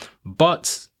that.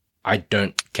 But I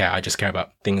don't care. I just care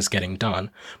about things getting done.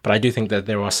 But I do think that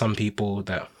there are some people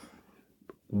that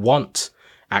want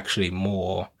actually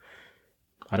more,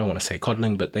 I don't want to say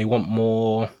coddling, but they want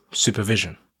more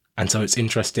supervision. And so it's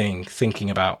interesting thinking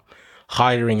about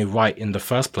hiring right in the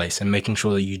first place and making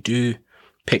sure that you do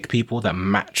pick people that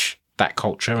match that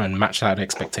culture and match that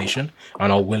expectation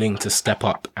and are willing to step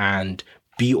up and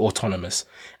be autonomous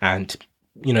and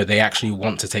they actually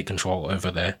want to take control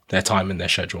over their time and their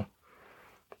schedule.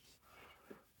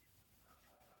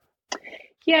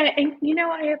 Yeah, and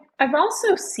I've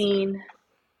also seen.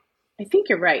 I think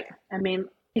you're right. I mean,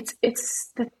 it's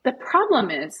the problem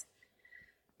is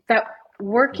that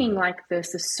working like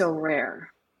this is so rare,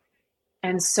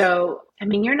 and so I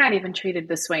mean, you're not even treated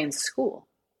this way in school.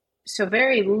 So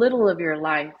very little of your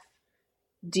life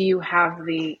do you have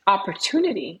the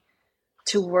opportunity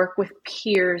to work with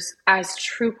peers as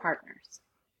true partners,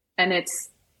 and it's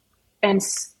and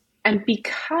and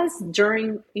because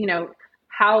during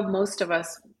how most of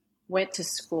us went to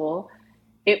school,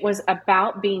 it was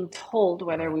about being told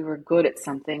whether we were good at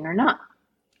something or not,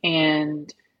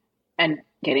 and and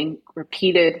getting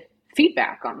repeated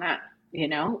feedback on that.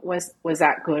 Was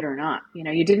that good or not?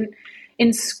 You didn't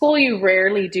in school. You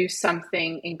rarely do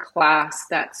something in class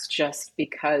that's just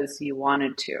because you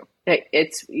wanted to.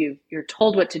 You're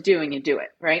told what to do and you do it,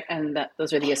 right? And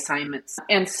those are the assignments.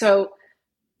 And so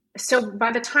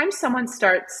by the time someone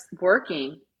starts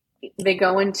working, they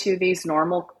go into these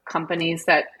normal companies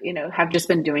that have just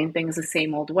been doing things the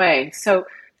same old way. So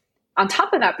on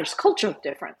top of that, there's cultural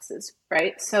differences,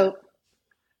 right? So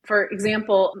for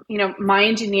example, my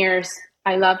engineers,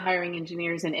 I love hiring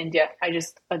engineers in India. I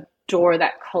just adore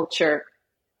that culture,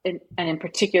 and in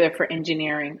particular for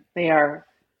engineering. They are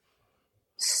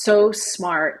so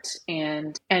smart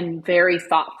and very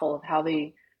thoughtful of how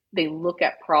they look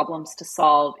at problems to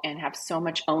solve and have so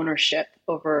much ownership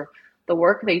over the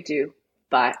work they do.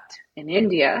 But in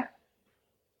India,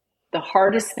 the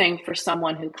hardest thing for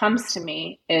someone who comes to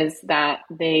me is that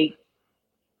they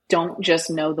don't just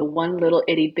know the one little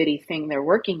itty bitty thing they're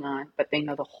working on, but they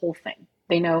know the whole thing.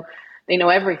 They know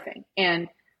everything. And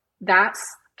that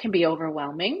can be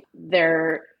overwhelming.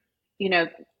 They're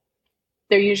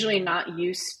usually not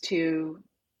used to,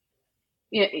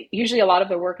 usually a lot of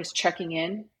their work is checking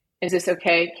in. Is this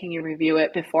okay? Can you review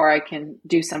it before I can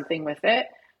do something with it?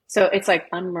 So it's like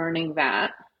unlearning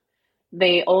that.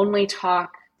 They only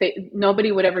talk,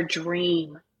 nobody would ever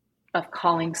dream of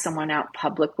calling someone out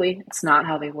publicly. It's not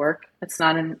how they work. It's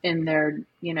not in their,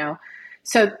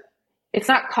 so it's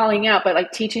not calling out, but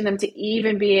like teaching them to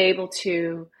even be able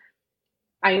to,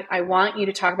 I want you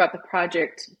to talk about the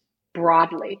project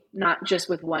broadly, not just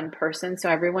with one person. So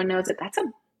everyone knows that that's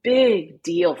a big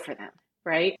deal for them.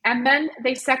 Right. And then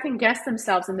they second guess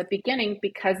themselves in the beginning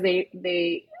because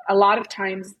they a lot of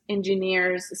times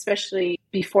engineers, especially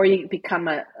before you become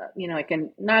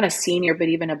not a senior, but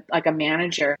even a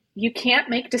manager, you can't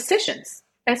make decisions.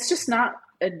 It's just not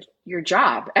your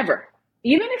job ever.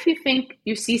 Even if you think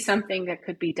you see something that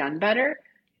could be done better,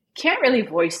 you can't really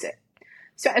voice it.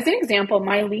 So as an example,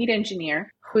 my lead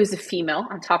engineer, who is a female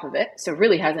on top of it, so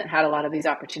really hasn't had a lot of these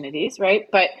opportunities, right?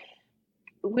 But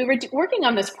we were working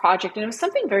on this project and it was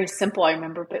something very simple, I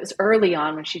remember, but it was early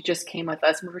on when she just came with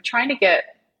us. And we were trying to get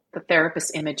the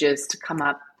therapist images to come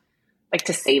up, like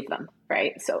to save them,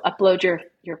 right? So upload your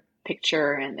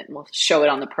picture and then we'll show it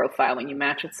on the profile when you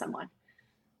match with someone.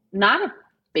 Not a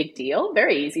big deal,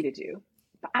 very easy to do.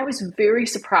 But I was very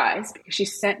surprised because she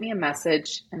sent me a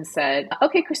message and said,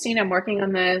 okay, Christine, I'm working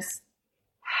on this.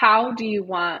 How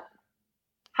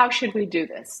should we do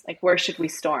this? Like, where should we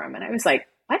store them? And I was like,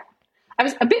 what? I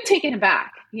was a bit taken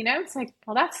aback, It's like,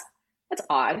 well, that's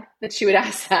odd that she would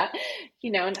ask that,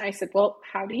 and I said, well,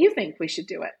 how do you think we should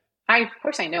do it? Of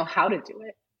course I know how to do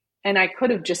it. And I could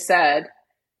have just said,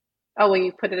 oh, well,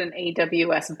 you put it in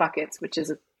AWS buckets, which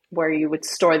is where you would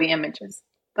store the images.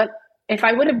 But if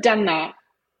I would have done that,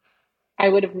 I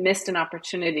would have missed an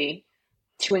opportunity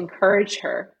to encourage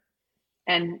her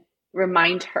and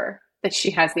remind her that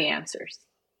she has the answers.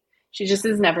 She just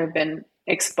has never been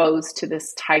exposed to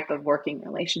this type of working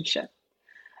relationship.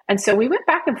 And so we went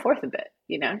back and forth a bit,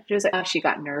 She was like, oh, she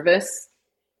got nervous.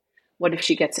 What if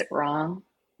she gets it wrong?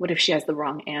 What if she has the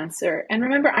wrong answer? And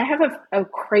remember, I have a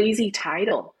crazy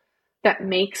title that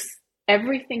makes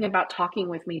everything about talking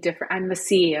with me different. I'm the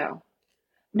CEO.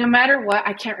 No matter what,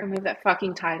 I can't remove that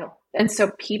fucking title. And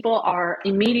so people are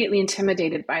immediately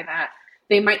intimidated by that.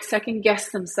 They might second guess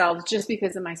themselves just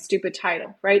because of my stupid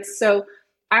title, right? So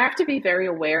I have to be very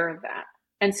aware of that.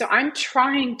 And so I'm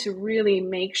trying to really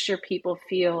make sure people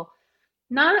feel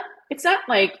it's not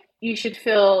like you should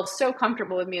feel so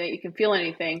comfortable with me that you can feel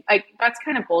anything. Like, that's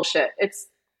kind of bullshit.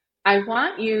 I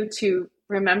want you to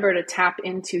remember to tap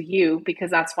into you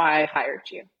because that's why I hired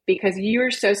you, because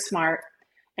you're so smart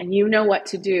and you know what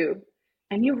to do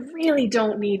and you really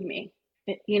don't need me.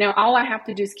 All I have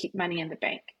to do is keep money in the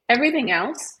bank. Everything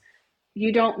else,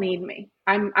 you don't need me.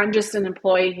 I'm just an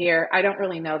employee here. I don't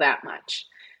really know that much.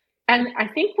 And I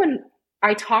think when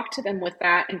I talk to them with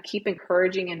that and keep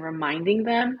encouraging and reminding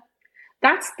them,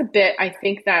 that's the bit I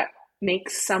think that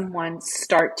makes someone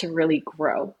start to really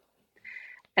grow.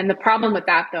 And the problem with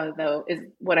that, though, is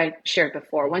what I shared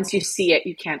before. Once you see it,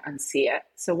 you can't unsee it.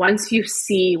 So once you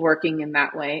see working in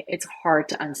that way, it's hard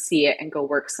to unsee it and go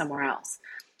work somewhere else.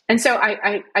 And so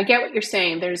I get what you're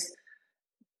saying.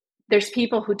 There's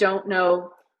people who don't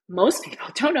know, most people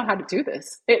don't know how to do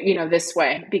this, this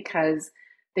way because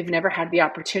they've never had the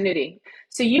opportunity.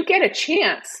 So you get a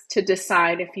chance to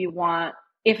decide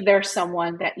if there's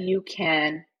someone that you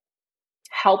can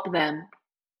help them,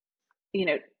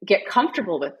 get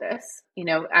comfortable with this.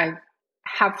 I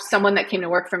have someone that came to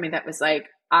work for me that was like,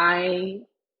 I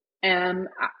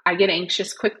get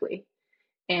anxious quickly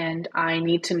and I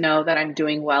need to know that I'm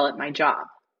doing well at my job.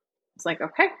 It's like,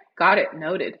 okay, got it,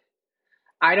 noted.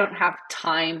 I don't have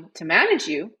time to manage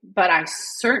you, but I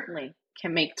certainly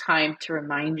can make time to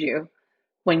remind you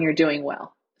when you're doing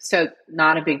well. So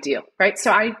not a big deal, right?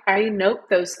 So I note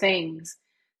those things.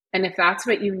 And if that's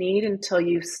what you need until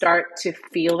you start to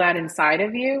feel that inside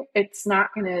of you, it's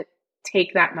not going to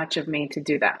take that much of me to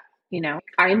do that.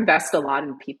 I invest a lot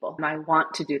in people and I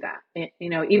want to do that.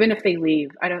 Even if they leave,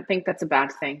 I don't think that's a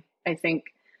bad thing. I think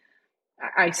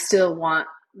I still want,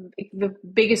 the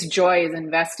biggest joy is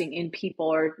investing in people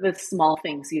or the small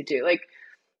things you do. Like,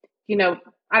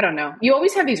 I don't know. You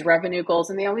always have these revenue goals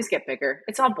and they always get bigger.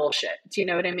 It's all bullshit. Do you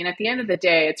know what I mean? At the end of the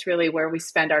day, it's really where we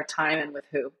spend our time and with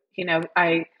who.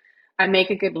 I make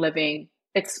a good living.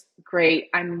 It's great.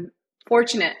 I'm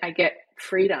fortunate I get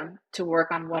freedom to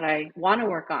work on what I want to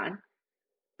work on.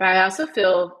 But I also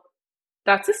feel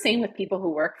that's the same with people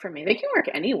who work for me. They can work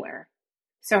anywhere.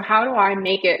 So how do I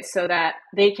make it so that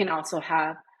they can also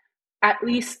have at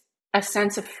least a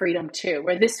sense of freedom too,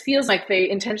 where this feels like they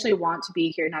intentionally want to be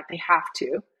here, not they have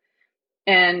to.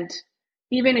 And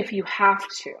even if you have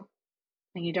to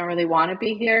and you don't really want to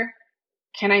be here,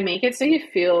 can I make it so you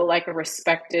feel like a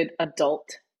respected adult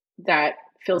that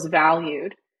feels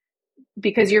valued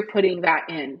because you're putting that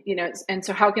in, and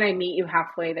so how can I meet you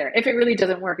halfway there? If it really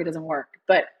doesn't work, it doesn't work.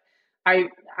 But I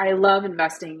love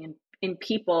investing in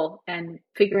people and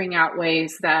figuring out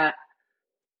ways that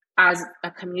as a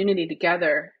community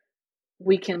together,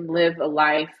 we can live a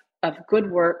life of good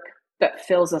work that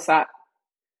fills us up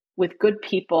with good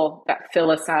people that fill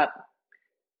us up,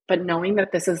 but knowing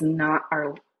that this is not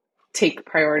our take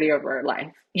priority over our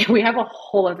life. We have a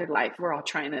whole other life we're all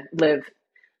trying to live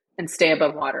and stay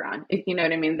above water on. You know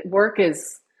what I mean? Work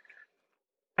is,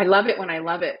 I love it when I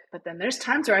love it, but then there's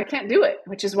times where I can't do it,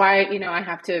 which is why, I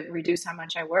have to reduce how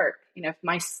much I work. If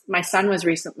my son was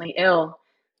recently ill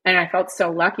and I felt so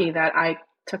lucky that I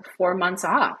took 4 months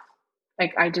off.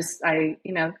 Like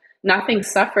nothing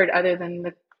suffered other than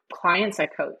the clients I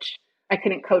coach. I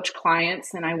couldn't coach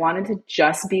clients and I wanted to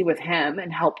just be with him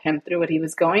and help him through what he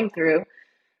was going through.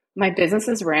 My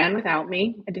businesses ran without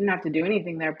me. I didn't have to do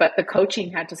anything there, but the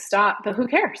coaching had to stop. But who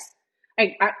cares?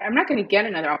 I'm not going to get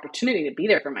another opportunity to be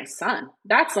there for my son.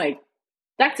 That's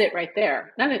it right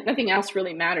there. Nothing else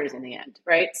really matters in the end,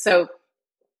 right? So,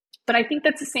 but I think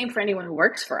that's the same for anyone who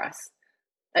works for us.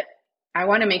 I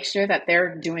want to make sure that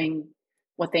they're doing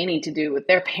what they need to do with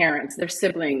their parents, their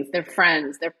siblings, their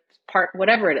friends, their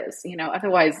whatever it is,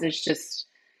 otherwise there's just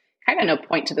kind of no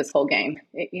point to this whole game,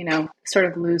 sort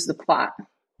of lose the plot.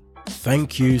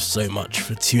 Thank you so much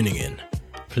for tuning in.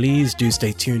 Please do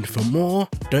stay tuned for more.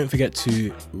 Don't forget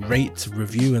to rate,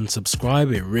 review, and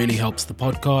subscribe. It really helps the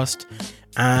podcast.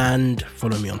 And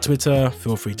follow me on Twitter.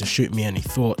 Feel free to shoot me any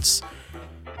thoughts.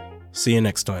 See you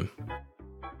next time.